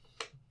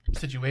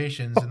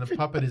situations, and the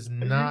puppet is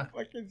not.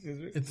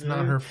 It's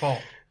not her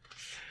fault.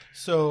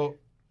 So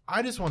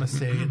I just want to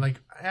say, like,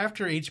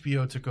 after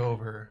HBO took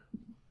over,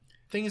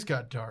 things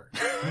got dark.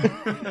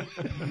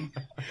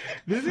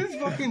 This is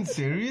fucking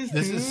serious.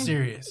 This dude? is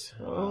serious.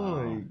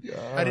 Oh my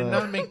god! I did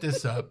not make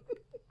this up,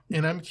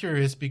 and I'm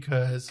curious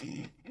because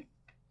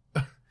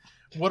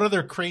what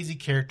other crazy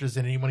characters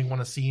did anybody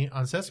want to see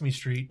on Sesame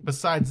Street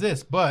besides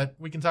this? But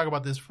we can talk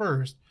about this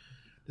first.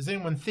 Does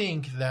anyone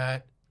think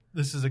that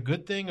this is a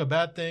good thing, a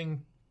bad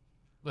thing?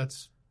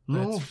 Let's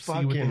No see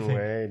what they fucking think.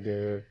 way,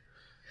 dude.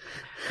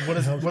 What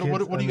do Help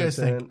you kids guys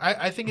think? understand.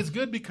 I think it's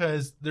good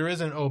because there is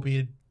an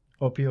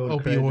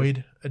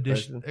Opioid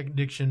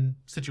addiction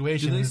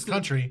situation Do in they this still,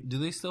 country. Do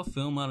they still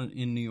film out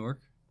in New York?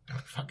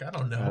 Fuck, I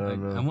don't know. I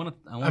don't know. I want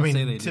I to say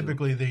they mean, do.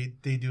 typically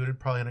they do it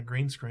probably on a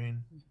green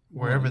screen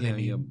wherever Well, they yeah,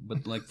 need. yeah,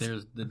 but like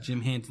there's the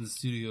Jim Henson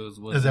Studios.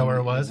 Was Is that in- where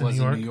it was, in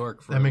New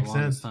York? for That the makes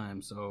longest sense.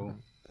 time. So,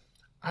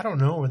 I don't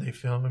know where they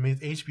film. I mean,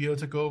 HBO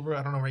took over.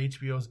 I don't know where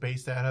HBO is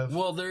based out of.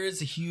 well, there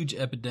is a huge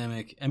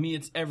epidemic. I mean,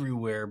 it's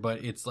everywhere,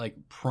 but it's like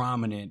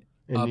prominent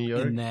In up New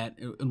York? in that.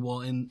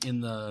 Well, in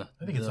the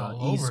I think it's the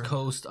all East over.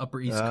 Coast,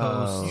 Upper East Oh.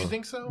 Coast. You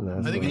think so?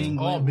 That's I think what- it's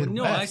all England. Midwest.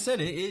 No, I said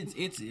it.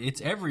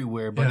 It's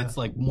everywhere, but Yeah. it's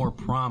like more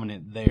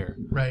prominent there.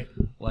 Right.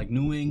 Like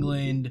New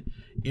England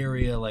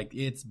area, like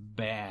it's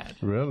bad.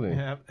 Really?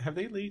 Have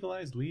they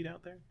legalized weed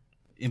out there?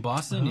 In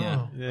Boston,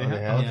 yeah.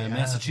 Yeah. Yeah,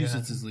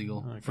 Massachusetts is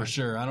legal for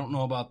sure. I don't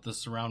know about the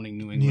surrounding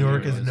New England. New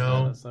York is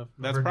areas. no.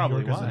 That's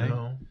probably New York is why.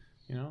 no.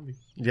 You know,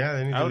 Yeah,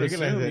 they need I to would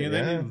legalize assume it. they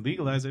Yeah. need to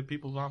legalize it.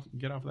 People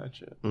get off that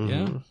shit.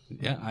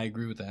 Yeah, I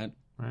agree with that.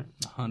 Right.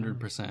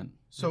 100%.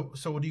 So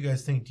what do you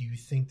guys think? Do you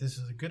think this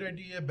is a good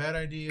idea, bad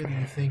idea? Do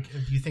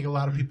you think a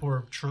lot of people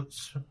are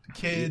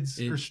kids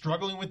are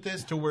struggling with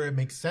this to where it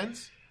makes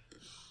sense?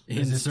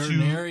 In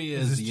certain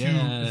areas, is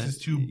this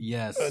too?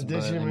 yes.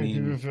 Addiction but, I makes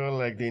mean, people feel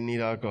like they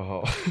need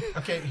alcohol.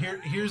 Okay,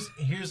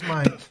 here's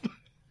my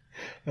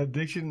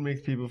Addiction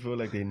makes people feel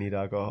like they need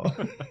alcohol.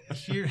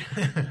 here.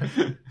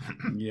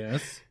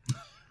 yes.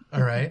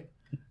 All right.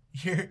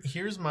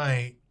 Here's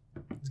my.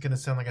 It's gonna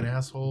sound like an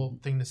asshole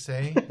thing to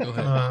say. Go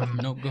ahead.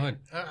 No, go ahead.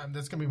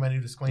 That's gonna be my new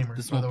disclaimer.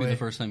 This by won't the be way. the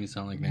first time you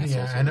sound like an asshole.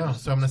 Yeah, I know.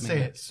 So I'm gonna say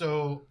it.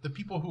 So the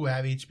people who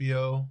have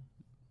HBO,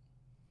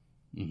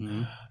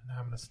 Mm-hmm. now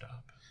I'm gonna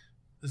stop.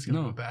 This is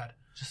gonna go bad.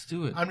 Just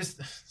do it. I'm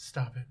just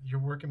stop it. You're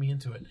working me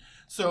into it.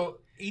 So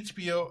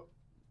HBO,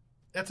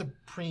 that's a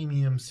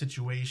premium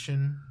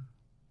situation,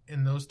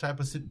 and those type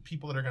of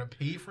people that are going to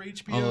pay for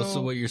HBO. Oh,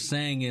 so what you're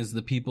saying is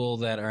the people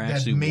that are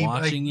actually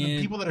watching it,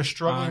 the people that are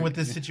struggling with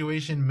this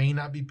situation may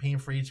not be paying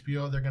for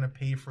HBO. They're going to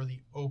pay for the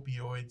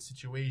opioid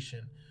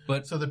situation.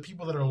 But so the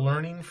people that are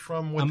learning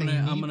from what I'm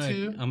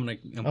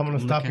gonna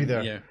stop you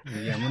there. Yeah,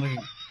 I'm gonna.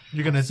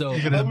 You're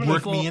gonna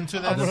work me into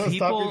that.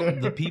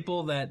 The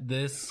people that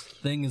this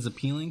thing is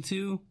appealing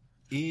to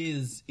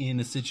is in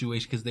a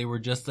situation because they were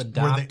just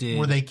adopted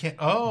where they can't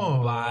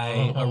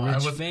by a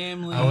rich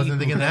family. I wasn't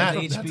thinking that.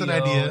 HBO, That's an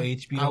idea.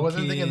 HBO I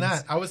wasn't kids. thinking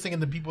that. I was thinking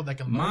the people that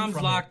can. Mom's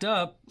locked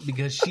up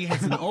because she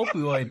has an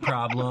opioid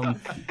problem,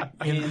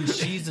 and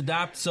she's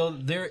adopted. So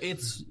there,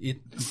 it's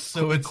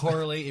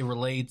correlate. It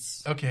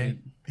relates. Okay,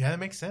 yeah, that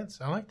makes sense.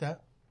 I like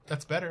that.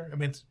 That's better. I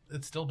mean,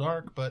 it's still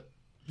dark, but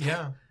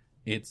yeah.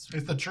 It's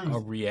the truth, a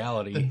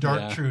reality, the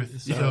dark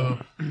truth. So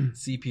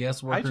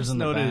CPS workers in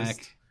the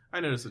back. I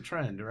noticed a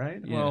trend,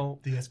 right? Yeah. Well,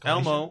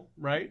 Elmo,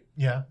 right?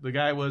 Yeah, the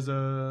guy was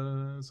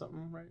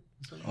something, right?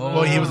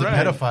 Well, he was a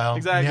pedophile.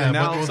 Exactly. Yeah,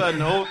 now all of a sudden,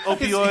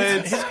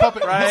 opioids. His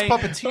right?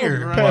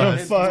 puppeteer.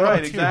 Pedophile.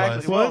 Right.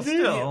 Exactly. Was he?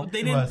 Still,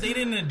 They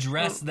didn't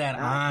address that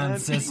on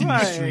Sesame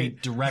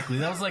Street directly.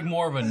 That was like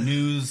more of a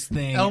news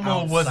thing.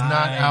 Elmo was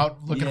not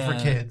out looking for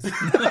kids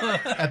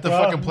at the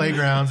fucking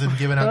playgrounds and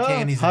giving out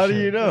candies. How and do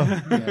shit. you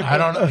know? I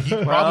don't know. He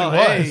probably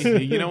was.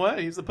 Hey, you know what?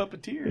 He's a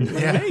puppeteer.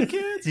 Yeah. Hey,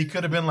 kids. He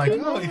could have been like,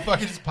 oh, he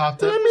fucking just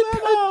popped up.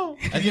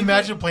 Can you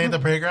imagine playing at the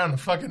playground and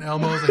fucking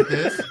Elmo's like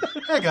this?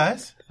 Hey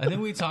guys. I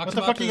think we talked What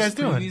the about fuck are you this guys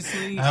doing?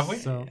 previously. Have we?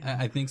 So,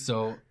 I think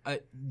so.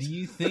 Do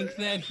you think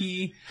that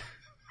he?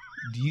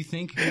 Do you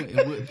think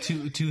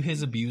to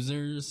his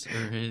abusers,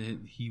 or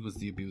he was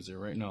the abuser,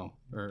 right? No,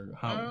 or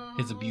how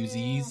his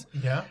abusees?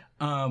 Yeah.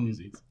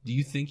 Do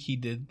you think he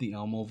did the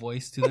Elmo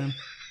voice to them?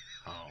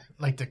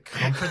 Like to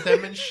comfort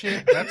them and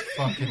shit? That's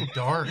fucking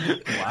dark.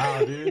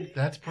 wow, dude.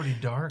 That's pretty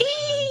dark.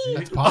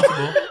 That's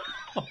possible.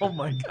 Oh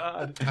my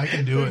god. I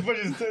can do it. Put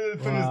his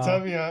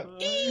tummy out.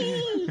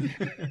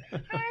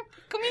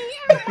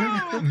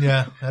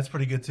 Yeah, that's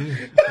pretty good too.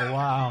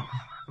 Wow.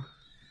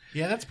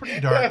 Yeah, that's pretty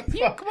dark.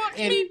 Yeah, come on,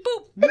 beep,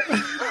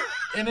 boop.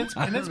 And it's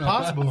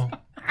possible.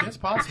 It's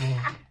possible.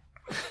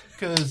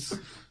 Because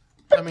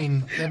I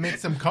mean, that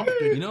makes them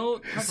comfortable. You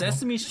know,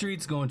 Sesame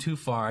Street's going too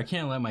far. I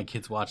can't let my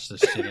kids watch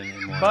this shit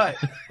anymore. But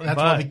that's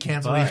why we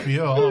canceled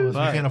HBO. All of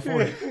us, we can't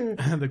afford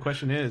it. The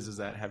question is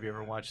that have you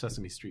ever watched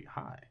Sesame Street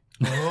High?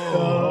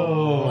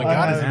 Oh my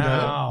God! Is it good?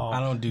 I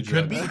don't do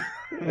drugs.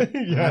 Could be.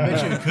 Yeah, I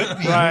bet you it could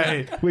be.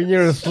 Right. When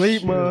you're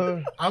asleep,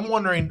 man. I'm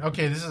wondering.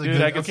 Okay, this is a Dude,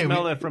 good. I can okay,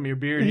 smell it from your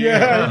beard. Here.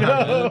 Yeah, I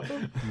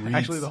know.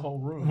 Actually, the whole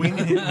room. We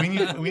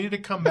need to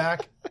come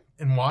back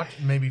and watch.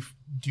 And maybe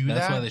do that.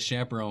 That's why the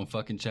chaperone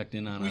fucking checked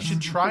in on We us.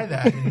 should try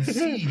that and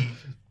see.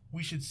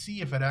 We should see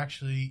if it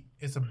actually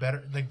is a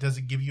better. Like, does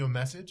it give you a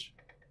message?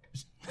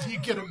 Do you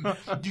get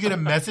a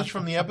message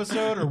from the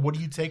episode, or what do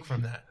you take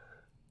from that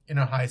in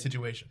a high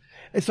situation?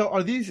 And so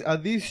are these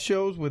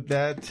shows with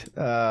that?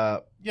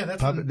 Yeah,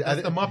 that's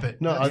the Muppet.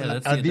 No,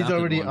 that's are the these adopted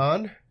already one.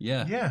 on?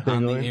 Yeah, Yeah.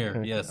 on the going?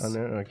 air. Yes, On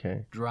there.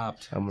 Okay,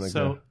 dropped. I'm gonna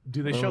So, go.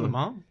 do they show the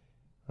mom?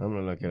 I'm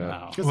gonna look it up.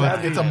 Wow. 'Cause Well,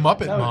 that'd it's be- a Muppet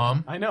that would-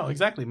 mom. I know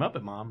exactly,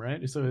 Muppet mom,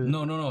 right? So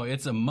No.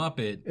 It's a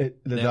Muppet The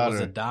that daughter.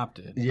 was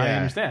adopted. Yeah. I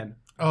understand.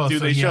 Oh, Do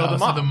so they show yeah, the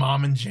so mom? the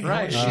mom and Jane.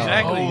 Right,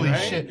 exactly, Holy right?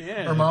 shit.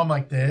 Yeah. Her mom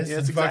like this. Yeah,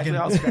 it's and exactly.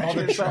 I'll fucking scratch all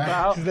the yourself track,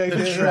 out. She's like the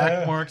this,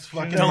 track marks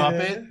fucking Don't-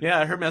 Muppet.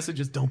 Yeah, her message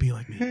is don't be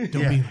like me.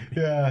 Don't Yeah. be like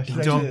me. Yeah, she's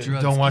Don't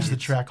drugs, watch the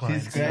kids. track She's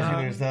lines.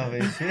 scratching herself.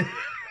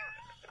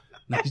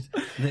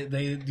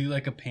 They do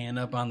like a pan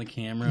up on the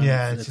camera.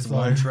 Yeah, it's it's just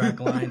one like- track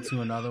line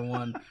to another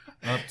one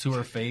up to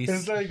her face.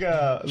 It's like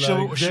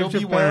She'll Dave be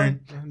Chappelle. wearing.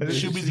 And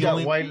She'll be she's the got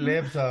only. white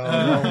lips.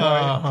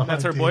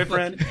 That's her dude.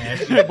 boyfriend.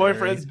 Ashley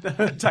Boyfriend's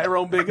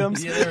Tyrone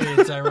Biggums. Yeah, there it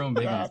is, Tyrone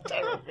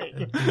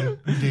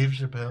Biggins. Dave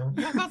Chappelle.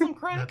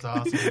 That's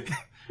awesome.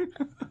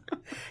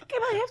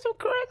 Can I have some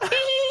crack?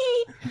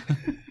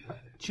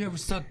 Did you ever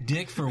suck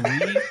dick for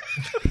weed?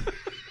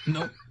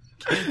 Nope.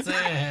 Can't say I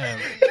have.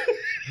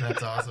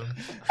 That's awesome.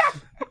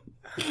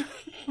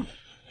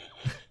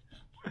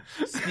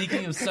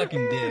 Speaking of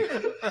sucking dick,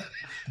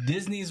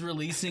 Disney's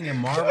releasing a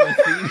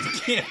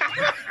Marvel-themed camp.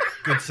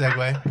 Good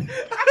segue.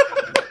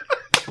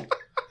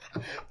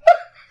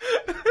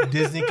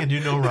 Disney can do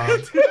no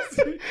wrong.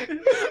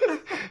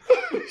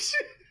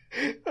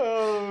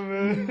 Oh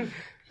man.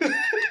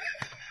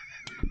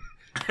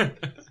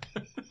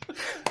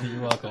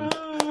 You're welcome.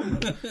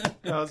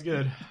 That was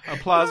good.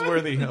 Applause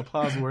worthy.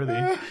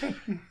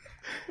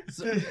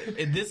 So,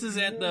 this is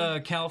at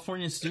the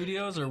California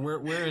studios, or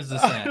where is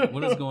this at?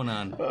 What is going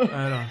on? I don't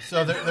know.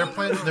 So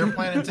they're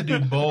planning to do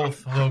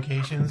both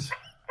locations,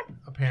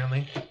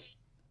 apparently.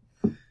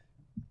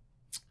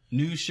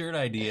 New shirt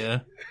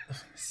idea.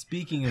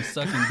 Speaking of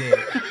sucking dick,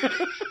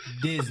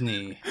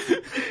 Disney.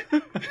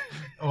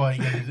 Oh,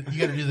 you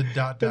gotta do the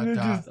dot.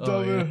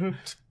 Oh, yeah.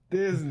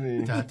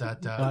 Disney. Dot.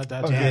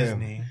 Okay.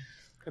 Disney.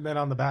 And then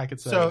on the back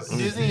it So says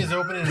Disney is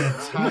opening an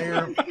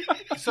entire.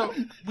 So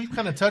we've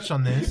kind of touched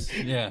on this.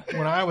 Yeah.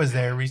 When I was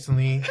there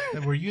recently,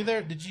 were you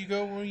there? Did you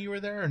go when you were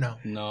there or no?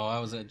 No, I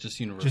was at just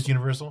Universal. Just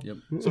Universal. Yep.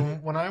 So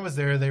when I was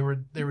there, they were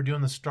doing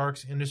the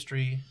Starks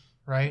Industry,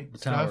 right? The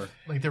tower.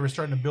 Like they were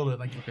starting to build it,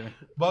 like Okay.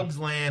 Bugs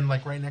Land,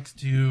 like right next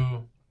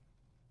to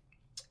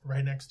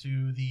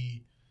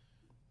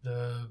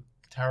the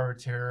Tower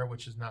of Terror,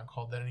 which is not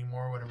called that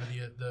anymore. Whatever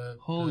the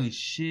Holy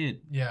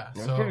shit. yeah.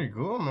 That's So pretty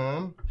cool,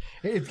 man.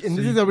 And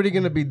this is already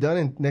going to be done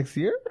in next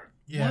year?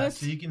 yeah, What?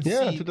 so you can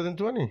Yeah, see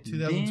 2020.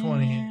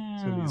 2020.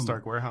 it's gonna be the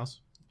Stark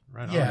warehouse.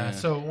 Right on. Yeah, yeah.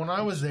 so when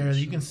I was there,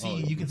 you can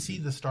see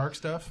the Stark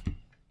stuff,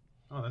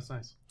 Oh, that's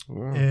nice.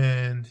 Wow.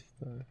 and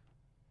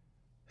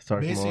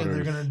Stark basically Motors.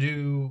 they're gonna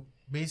do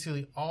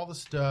basically all the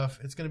stuff.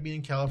 It's gonna be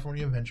in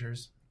California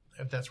Adventures,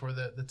 if that's where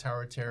the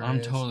Tower of Terror I'm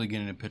is. totally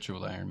getting a picture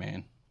with Iron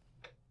Man.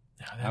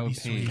 Yeah, I that'd would be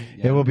pay. sweet.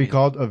 Yeah, It will I'd be pay-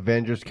 called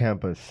Avengers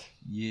Campus.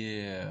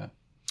 Yeah.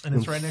 And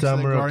it's in right next to the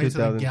summer of Guardians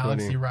of the 2020.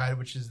 Galaxy ride,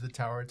 which is the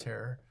Tower of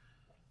Terror.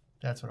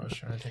 That's what I was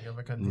trying to think of.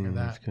 I couldn't think of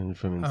It's that. coming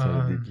from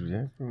inside.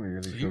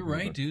 So you're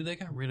right, dude. They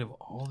got rid of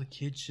all the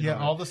kid shit. Yeah,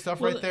 on all it. the stuff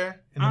Well, right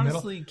there in the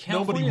honestly, middle.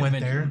 California Nobody went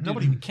Adventure, there. dude,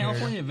 Nobody cared.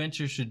 California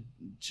Adventure should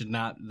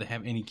not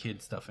have any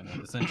kid stuff in it.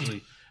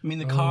 Essentially, I mean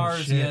the Oh,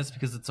 cars, shit. yes,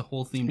 because it's a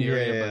whole themed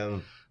area. Yeah.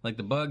 But like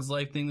the Bugs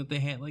Life thing that they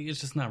had, like it's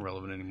just not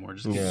relevant anymore.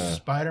 Just Yeah.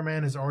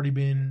 Spider-Man has already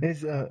been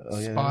It's,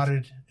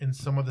 spotted in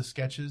some of the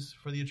sketches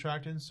for the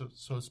attractions,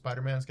 so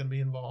Spider-Man's going to be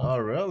involved. Oh,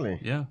 really?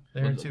 yeah.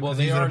 There Well, too, well, 'cause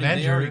they he's an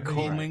already Avenger.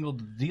 commingled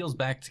the deals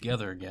back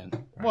together again.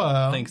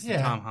 Well, Thanks to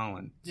yeah. Tom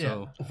Holland.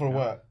 So For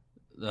what?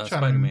 Trying to-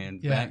 Spider-Man,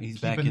 yeah,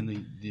 he's back in the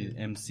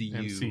MCU.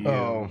 MCU.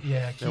 Oh.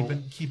 Yeah,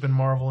 keeping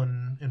Marvel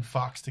and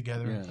Fox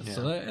together. Yeah,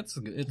 so it's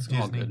all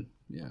Disney. good.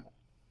 Yeah.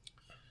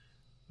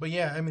 But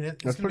yeah, I mean,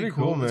 it's That's going to be pretty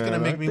cool. cool, It's going to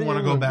man. make I me think want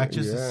to it go would- back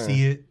just to yeah.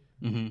 see it.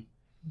 Mm-hmm.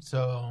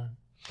 So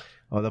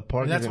Oh, the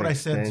park. that's is what an I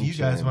said to you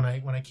guys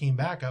extension. when I came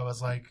back. I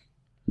was like,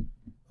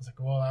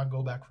 well, I'll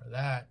go back for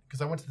that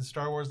because I went to the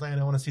Star Wars land.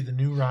 I want to see the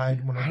new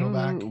ride when I go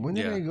back. When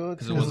did Yeah, I go?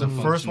 'cause To it Because the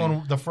wasn't first functioning.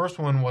 one, the first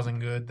one wasn't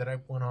good that I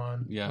went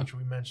on, Yeah. which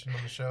we mentioned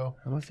on the show.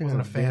 I must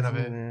wasn't a fan of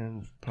it,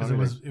 because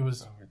Because it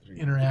was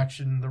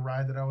interaction. The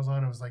ride that I was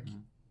on, it was like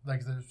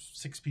there's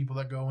 6 people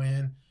that go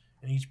in,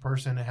 and each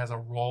person has a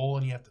role,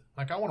 and you have to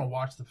I want to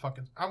watch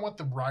I want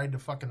the ride to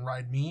fucking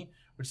ride me,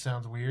 which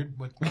sounds weird,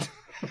 but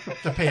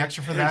to pay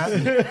extra for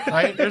that,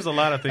 right? There's a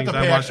lot of things To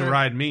I pay watch extra. to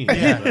ride me.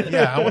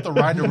 Yeah. I want the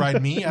ride to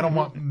ride me. I don't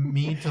want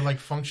me to like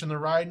function the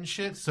ride and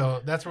shit.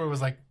 So that's where it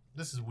was like,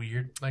 this is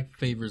weird. Like,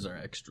 Favors are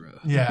extra.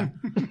 yeah.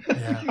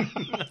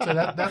 So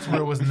that's where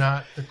it was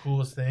not the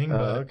coolest thing.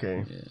 But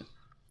okay. Yeah.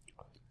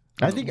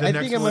 I think I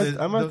must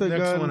have the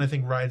next gone. one I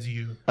think rides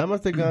you. I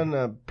must have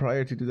gone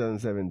prior to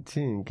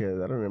 2017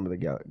 because I don't remember the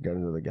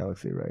Guardians of the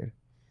Galaxy ride.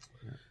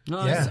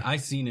 No, Yeah. I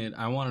seen it.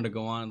 I wanted to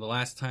go on. The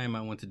last time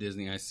I went to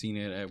Disney, I seen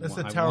it. That's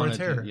the I Tower of wanted to-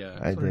 Terror. yeah,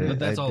 I did. But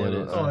that's I all it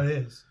did is. Oh, it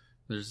is.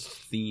 There's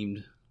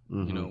themed,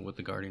 you know, with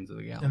the Guardians of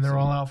the Galaxy. And they're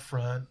all out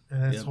front,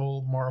 and this Yep.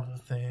 whole Marvel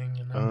thing,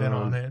 and I've been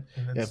on it.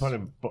 And Yeah, it's,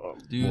 probably.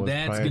 Dude, was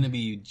that's prior- going to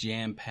be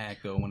jam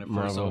packed though when it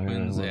first Marvel,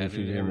 opens. yeah, Yeah, if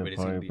you're dude, doing the everybody's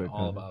going to be pirate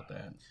all pick, about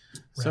that.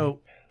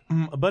 So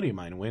a buddy of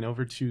mine went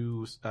over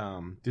to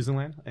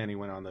Disneyland and he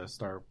went on the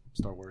Star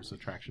Wars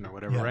attraction or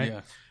whatever, Yeah. right?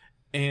 Yeah.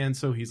 And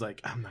so he's like,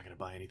 I'm not going to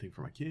buy anything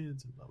for my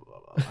kids, and blah, blah, blah,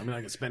 blah. I'm not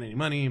going to spend any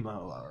money, blah,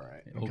 blah, blah,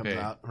 right? And he Okay.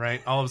 comes out,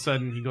 right? All of a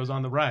sudden, he goes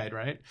on the ride,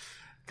 right?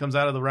 Comes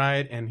out of the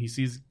ride, and he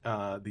sees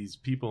these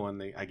people, and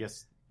they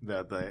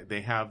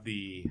have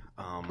the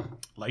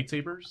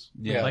lightsabers.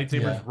 Yeah.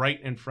 Lightsabers Yeah.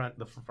 right in front,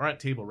 the front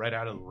table right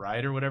out of the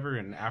ride or whatever,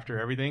 and after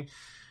everything,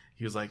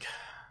 he was like,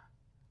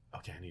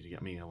 okay, I need to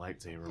get me a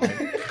lightsaber,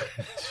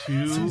 right?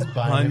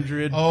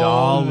 $200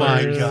 Oh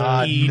my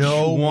God, each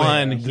no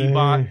one. way. He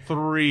bought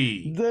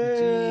 3.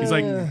 Damn. He's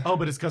like, oh,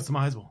 but it's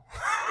customizable.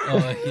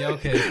 Yeah,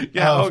 okay.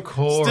 Yeah, Of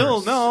course.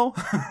 Still, no.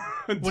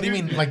 what do you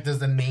mean? Like, does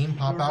the name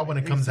pop out when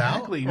it comes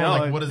Exactly, out? no. Or,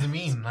 like, what does it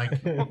mean?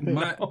 Like,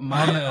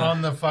 My,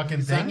 on the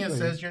fucking thing, it Exactly.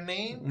 says your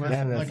name?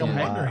 Yeah, that's Like, I'm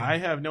a lot. wondering. I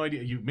have no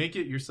idea. You make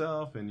it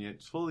yourself, and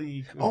it's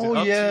fully Oh,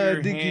 up yeah, to your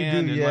I think you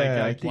hand, do, and yeah, like,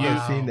 I think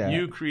I've you, seen that.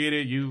 You create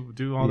it, you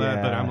do all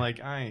that, but Yeah. I'm like,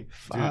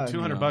 Fuck, dude,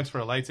 $200 for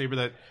a lightsaber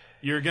that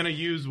you're gonna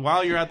use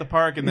while you're at the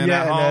park, and then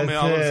Yeah, at home, and that's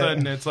all of a it.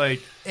 sudden it's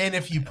like, And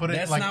if you put it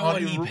That's like not on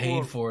what he your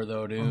paid for,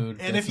 though, dude. And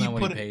That's if you not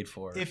what put he it, paid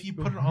for. if you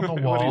put it on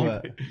the wall,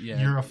 Yeah.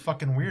 you're a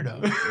fucking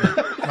weirdo,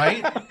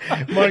 right?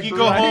 Mark, Like you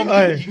go home,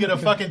 Hey. you get a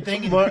fucking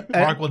thing, and Mark-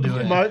 Mark will do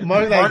it. Mark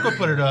Mark will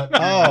put it up.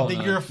 Oh.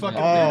 Then you're a fucking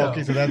Oh, weirdo.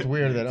 okay, so that's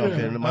weird. Then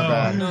okay, my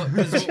bad. No,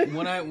 because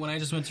when I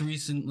just went to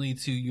recently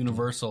to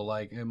Universal,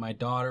 like my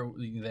daughter,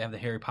 they have the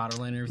Harry Potter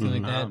land and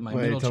everything like that. My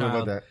Wait, middle tell me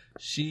about child, that.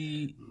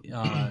 she's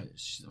a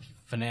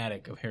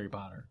fanatic of Harry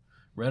Potter.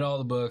 Read all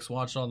the books,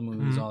 watched all the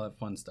movies, all that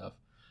fun stuff.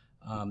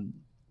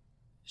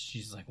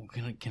 She's like, well,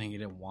 can I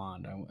get a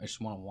wand? I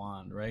just want a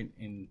wand, right?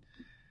 And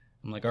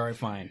I'm like, all right,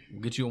 fine.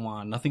 We'll get you a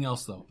wand. Nothing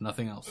else, though.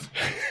 Nothing else.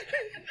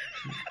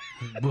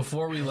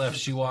 Before we left,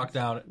 she walked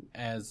out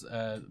as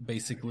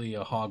basically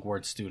a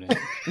Hogwarts student.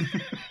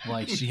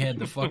 Like, she had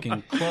the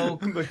fucking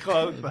cloak, the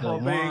cloak, the whole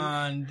thing.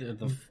 wand,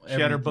 She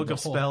had her book of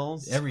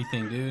spells.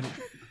 everything, dude.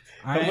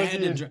 I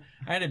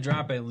had to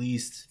drop at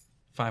least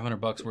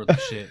 $500 worth of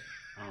shit.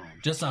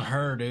 Just on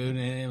her, dude,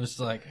 and it was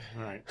like,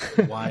 All right.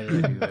 why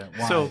did I do that?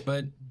 Why? So,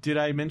 but did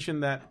I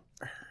mention that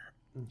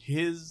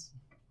his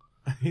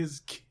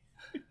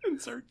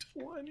kids are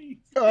 20?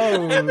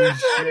 Oh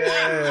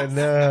shit!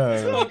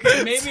 No.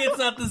 okay, maybe it's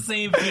not the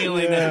same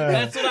feeling. Yeah.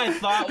 That's what I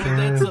thought.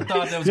 That's the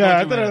thought that was Yeah,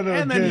 I going thought through it my was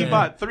head. And then he Yeah.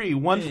 bought 3,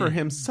 one for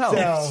himself.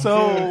 Self,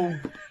 So,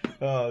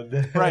 Oh,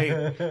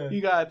 right,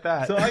 you got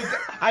that. So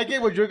I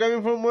get what you're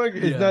coming from, Mark.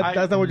 It's Yeah.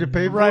 that's not what you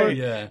pay for. Right.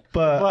 Yeah.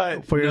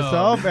 But for no,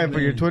 yourself and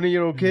for your man.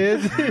 20-year-old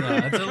kids, it's a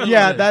little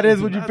yeah, bit- that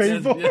is what you pay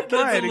that's- for. that's a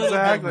right, little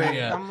exactly. bit,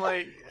 yeah. I'm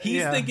like, He's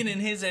yeah. thinking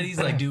in his head, he's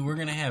like, dude, we're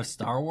going to have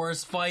Star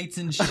Wars fights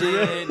and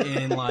shit.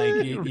 And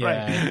like, yeah.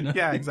 Right.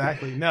 Yeah,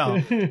 exactly.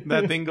 No,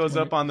 that thing goes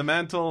up on the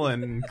mantle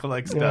and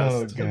collects Oh,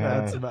 dust. God.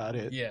 That's about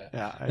it. Yeah.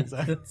 Yeah,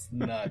 exactly. That's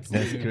nuts.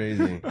 That's dude.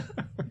 crazy.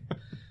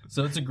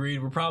 So it's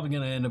agreed. We're probably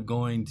going to end up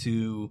going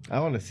to I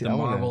want to see. the I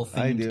Marvel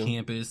I do. themed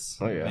campus,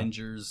 Oh, yeah.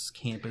 Avengers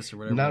campus, or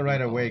whatever. Not they right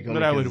call away, it.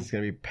 only I 'cause would- it's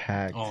gonna be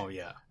packed. Oh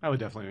yeah. I would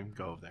definitely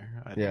go over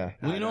there. Yeah.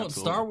 Well, you know,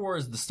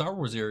 Absolutely. the Star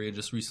Wars area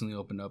just recently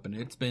opened up, and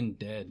it's been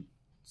dead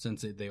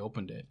since they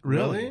opened it.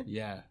 Really?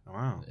 Yeah.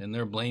 Wow. And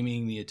they're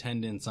blaming the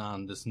attendance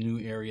on this new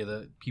area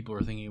that people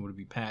are thinking would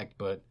be packed,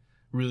 but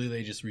really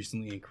they just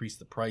recently increased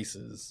the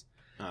prices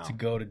Oh. to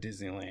go to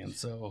Disneyland.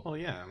 So Well,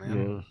 yeah,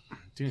 man.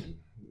 Dude,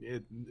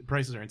 the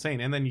prices are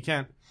insane, and then you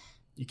can't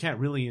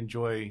really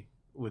enjoy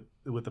with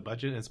the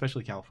budget,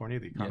 especially California,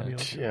 the economy.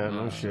 over Yeah, there.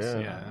 no shit. So,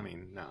 yeah, I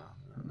mean, no.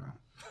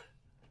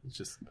 It's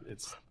just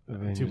it's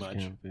Avengers too much.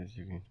 Campus,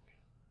 you can-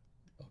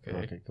 okay.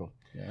 Okay, cool.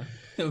 Yeah.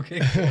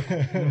 Okay.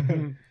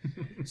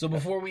 So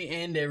before we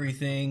end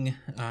everything,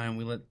 and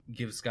we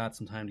give Scott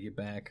some time to get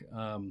back,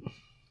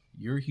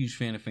 you're a huge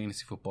fan of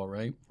fantasy football,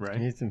 right? Right.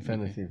 He's in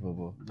fantasy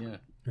football. Yeah.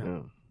 Yeah.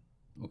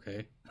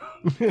 Okay.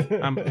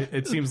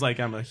 It seems like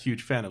I'm a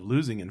huge fan of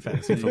losing in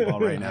fantasy football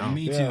right now.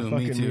 Me too. Yeah, Me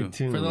fucking too. me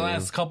too, For the man.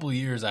 last couple of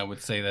years, I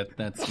would say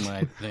that's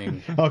my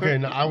thing. Okay,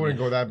 no, I wouldn't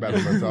go that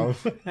bad for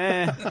myself.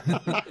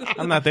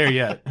 I'm not there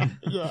yet.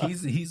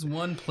 He's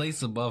one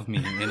place above me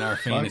in our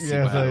fantasy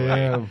Yes, I battle.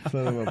 am.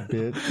 Son of a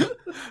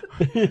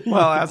bitch.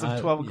 Well, as of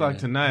 12 o'clock yeah.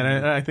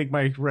 tonight, I think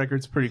my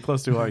record's pretty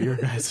close to all your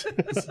guys.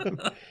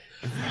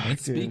 And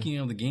speaking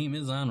of, the game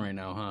is on right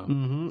now,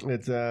 huh?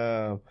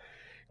 It's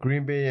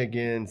Green Bay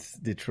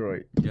against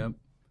Detroit. Yep.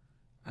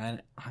 I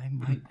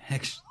might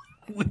actually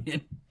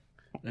win.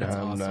 That's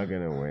I'm awesome. not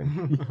gonna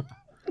win.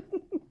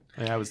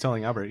 I was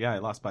telling Albert, I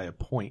lost by a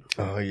point.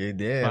 Oh, you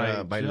did.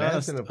 By less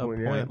just than a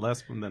point. Yeah.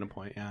 less than a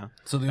point, yeah.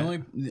 So the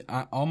only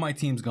all my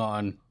team's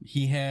gone.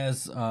 He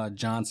has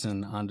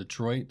Johnson on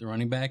Detroit, the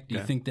running back. Do you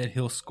Okay. think that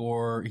he'll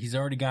score? He's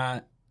already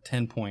got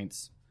 10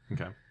 points.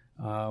 Okay.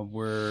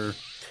 We're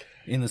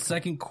in the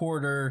second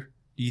quarter.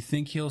 Do you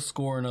think he'll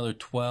score another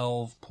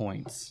 12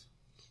 points?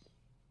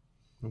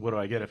 What do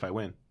I get if I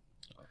win?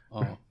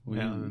 Oh,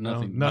 Yeah, nothing. no,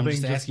 I'm nothing,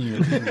 just just- asking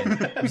your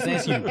opinion. I'm just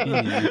asking your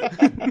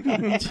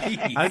opinion.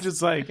 Jeez. I'm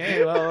just like,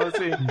 hey, well, let's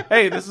see.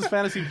 Hey, this is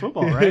fantasy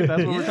football, right?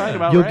 That's what we're talking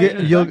about, You'll right? get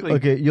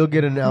Exactly. you'll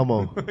get an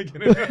Elmo.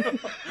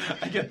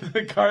 I get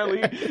the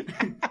Carly.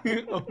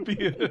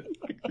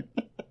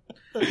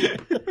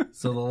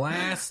 So the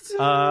last.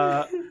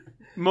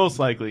 Most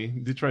likely,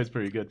 Detroit's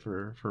pretty good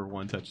for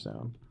one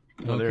touchdown,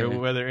 Okay.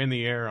 whether in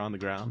the air or on the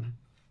ground.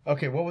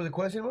 Okay, what was the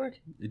question, Mark?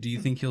 Do you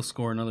think he'll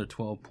score another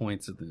 12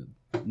 points at the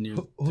near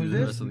Who's through the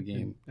this? rest of the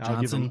game? I'll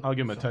Johnson, give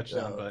him a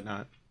touchdown, but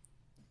not.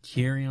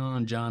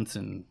 Carryon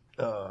Johnson.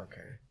 Oh,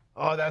 okay.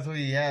 Oh, that's what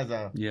he has.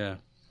 Yeah.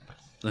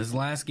 His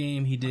last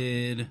game he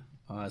did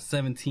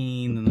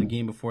 17, and the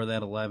game before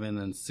that 11,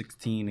 and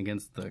 16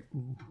 against the.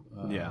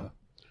 Yeah.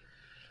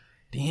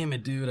 Damn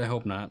it, dude! I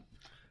hope not.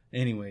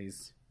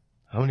 Anyways,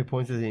 How many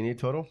points does he need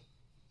total?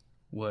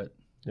 what?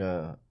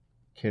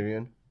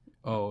 Carrion.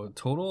 Oh,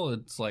 total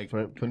it's like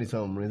 20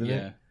 something, isn't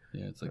yeah, it?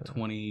 yeah, it's like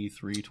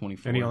 23,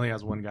 24. And he only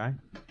has one guy.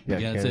 yeah,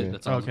 that's Carrion. it.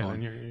 That's all. Okay,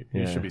 then you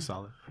Yeah. should be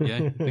solid. Yeah,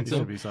 you think You so?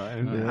 should be solid.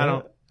 And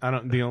Yeah. I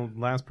don't. The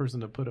last person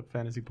to put up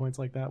fantasy points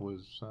like that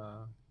was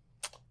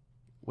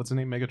what's the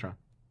name? Megatron.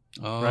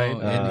 Oh, right?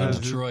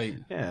 in Detroit.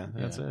 Yeah,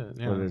 that's it.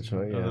 Yeah. For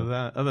Detroit,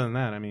 yeah. Other than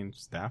that, I mean,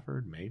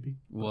 Stafford, maybe.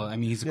 Well, I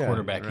mean, he's a Yeah,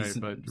 quarterback. Right, He's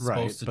but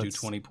supposed to do but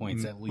 20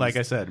 points at least. Like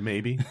I said,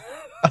 maybe.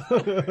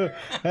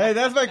 Hey,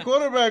 that's my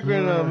quarterback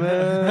right now,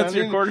 man. That's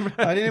your need- quarterback.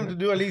 I need him to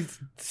do at least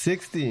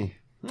 60.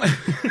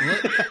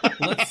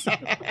 Let's,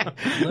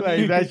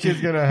 Like, that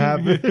shit's gonna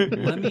happen.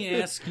 let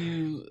me ask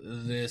you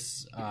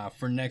this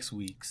for next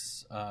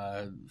week's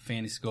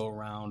fantasy go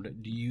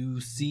around. Do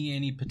you see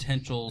any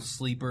potential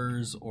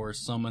sleepers or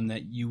someone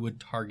that you would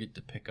target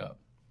to pick up?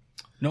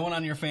 No one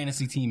on your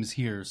fantasy team is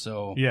here,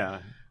 so Yeah.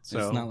 So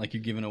it's not like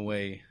you're giving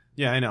away.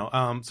 Yeah, I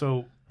know.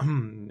 So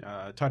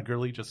Todd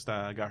Gurley just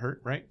got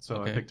hurt, right? So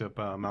Okay. I picked up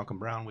Malcolm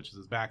Brown, which is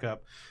his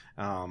backup,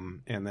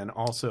 and then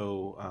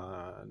also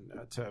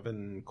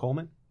Tevin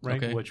Coleman,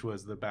 right? Okay. Which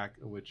was the back,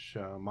 which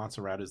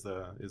Montserrat is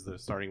the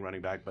starting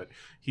running back, but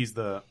he's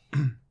the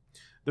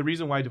the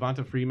reason why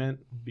Devonta Freeman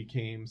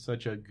became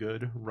such a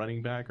good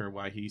running back, or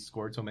why he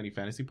scored so many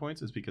fantasy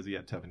points, is because he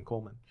had Tevin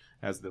Coleman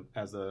as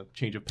a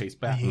change of pace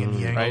back, Yin and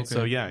yang. right? Okay.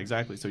 So yeah,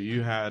 exactly. So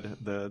you had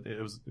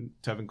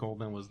Tevin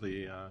Coleman was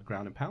the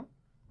ground and pound,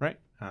 right?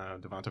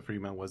 Devonta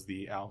Freeman was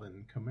the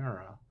Alvin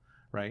Kamara,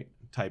 right,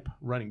 type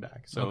running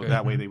back. So Okay.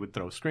 that way they would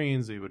throw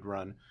screens, they would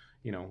run,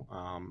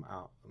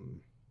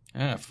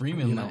 Yeah,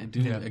 Freeman,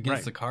 dude, yeah, against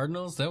right. the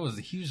Cardinals,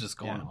 he was just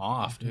going Yeah.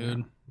 off,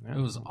 dude. Yeah,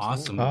 It was absolutely.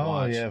 awesome to Oh,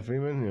 watch. yeah,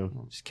 Freeman. Yeah.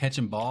 Just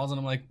catching balls, and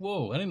I'm like,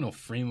 whoa, I didn't know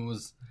Freeman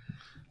was.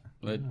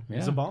 But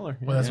He's a baller.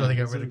 Well, that's why they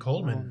got he's rid of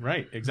Coleman.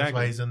 Right, That's exactly.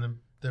 why he's in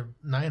the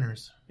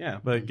Niners. Yeah,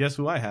 but guess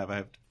who I have? I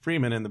have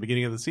Freeman in the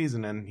beginning of the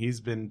season, and he's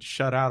been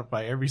shut out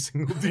by every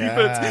single defense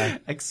Yeah.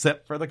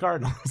 except for the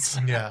Cardinals.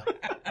 Yeah,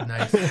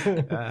 nice.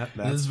 That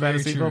That's is very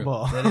fantasy true.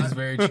 football. That is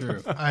very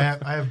true. I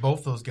have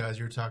both those guys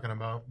you're talking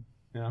about.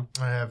 Yeah.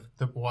 I have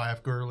I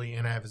have Gurley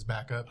and I have his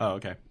backup, Oh,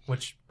 okay,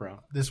 which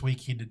bro. this week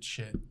he did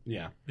shit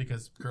Yeah.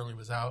 because Gurley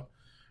was out.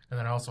 And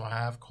then I also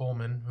have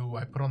Coleman, who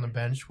I put on the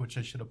bench, which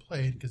I should have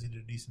played because he did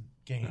a decent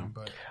game.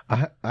 But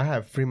I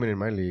have Freeman in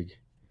my league.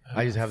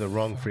 I just have the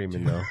wrong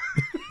Freeman, though.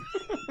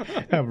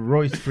 I have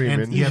Royce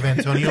Freeman. And you have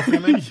Antonio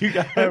Freeman? I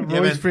have Yeah,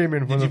 Royce man.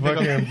 Freeman from the Did you pick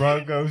up- fucking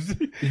Broncos.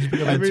 Did you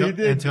pick up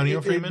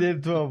Antonio Freeman? He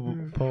did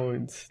 12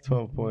 points.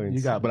 12 points.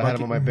 You got but I had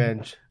him Bucky- on my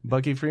bench.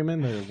 Bucky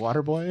Freeman, the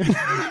water boy.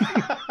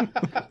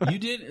 You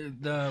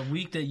did the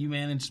week that you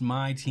managed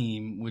my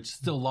team, which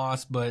still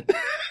lost, but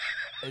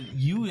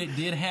you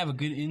did have a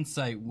good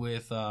insight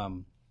with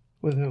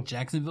With who?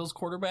 Jacksonville's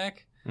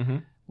quarterback. Mm-hmm.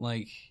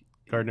 Like,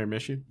 Gardner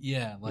Minshew.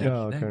 yeah, like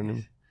Oh, that-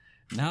 Gardner.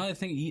 now I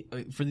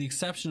think for the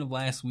exception of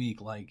last week,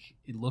 like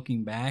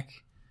looking back,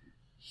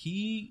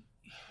 he's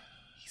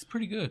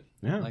pretty good.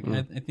 Yeah. Like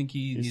I think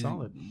he's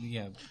solid.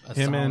 Yeah,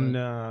 Him solid.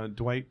 and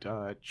Dwight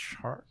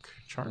Chark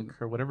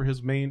or whatever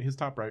his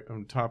top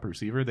top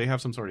receiver, they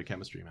have some sort of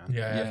chemistry, man.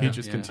 Yeah, I have Yeah. He him.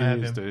 just Yeah.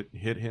 continues I to have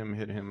hit him,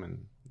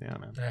 and yeah,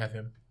 man. I have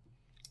him.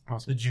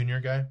 Awesome. The junior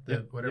guy,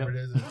 Yep, whatever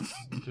yep.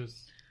 it is.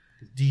 Just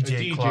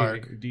DJ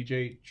Clark.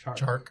 DJ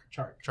Chark.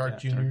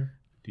 Chark Yeah, Jr.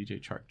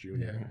 DJ Chark Jr.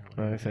 Yeah.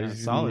 Nice. I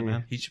just- Solid,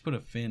 man. He should put a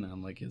fin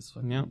on like his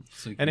fucking. Yeah.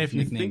 So And and if if you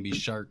nickname think- be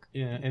Shark.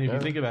 Yeah, and if Yeah. you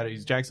think about it,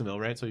 he's Jacksonville,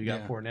 right? So you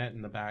got Yeah. Fournette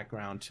in the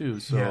background too.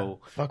 So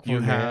Fuck you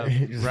Fournette. have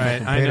Just right.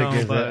 fucking I played know,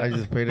 against but that. I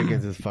just played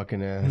against his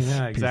fucking ass.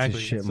 Yeah, exactly.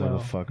 Piece of shit, So-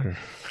 motherfucker.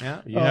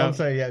 yeah, you I'm have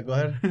sorry. Yeah, go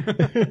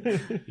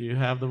ahead. you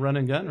have the run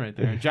and gun right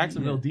there.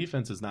 Jacksonville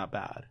defense is not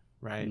bad,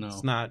 right? No.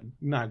 It's not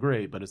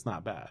great, but it's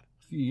not bad.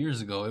 A few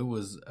years ago, it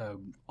was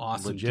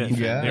awesome. Legit. defense.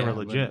 Yeah. They were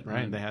but, legit,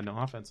 right? They had no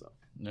offense though.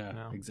 Yeah,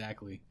 No.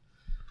 exactly.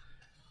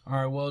 All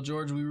right, well,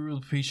 George, we really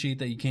appreciate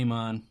that you came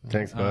on.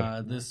 Thanks,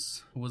 bud.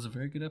 This was a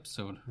very good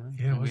episode.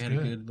 Yeah, it we was had good.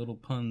 a good little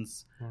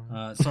puns.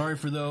 Sorry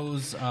for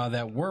those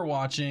that were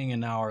watching and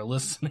now are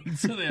listening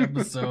to the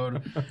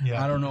episode.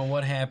 Yeah. I don't know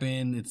what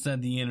happened. It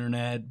said the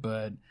internet,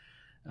 but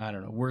I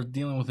don't know. We're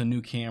dealing with a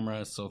new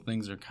camera, so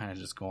things are kind of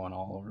just going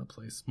all over the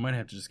place. Might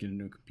have to just get a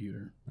new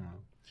computer.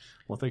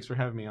 Well, thanks for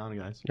having me on,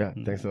 guys. Yeah,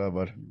 thanks a lot,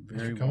 bud.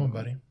 Very Come on,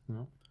 welcome.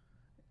 buddy.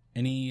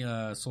 Any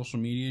social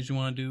medias you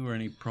want to do or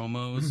any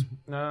promos?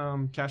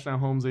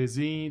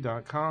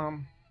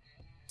 CashNowHomesAZ.com.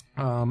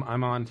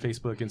 I'm on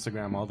Facebook,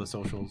 Instagram, all the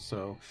socials.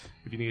 So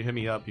if you need to hit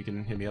me up, you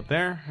can hit me up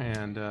there,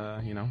 and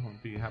I'll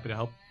be happy to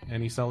help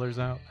any sellers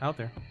out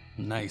there.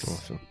 Nice.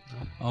 Awesome.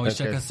 Always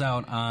check Okay. us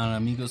out on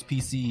Amigos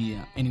PC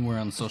anywhere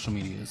on the social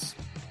medias.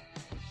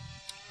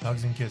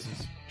 Hugs and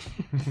kisses.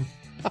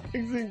 Hugs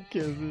and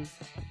kisses.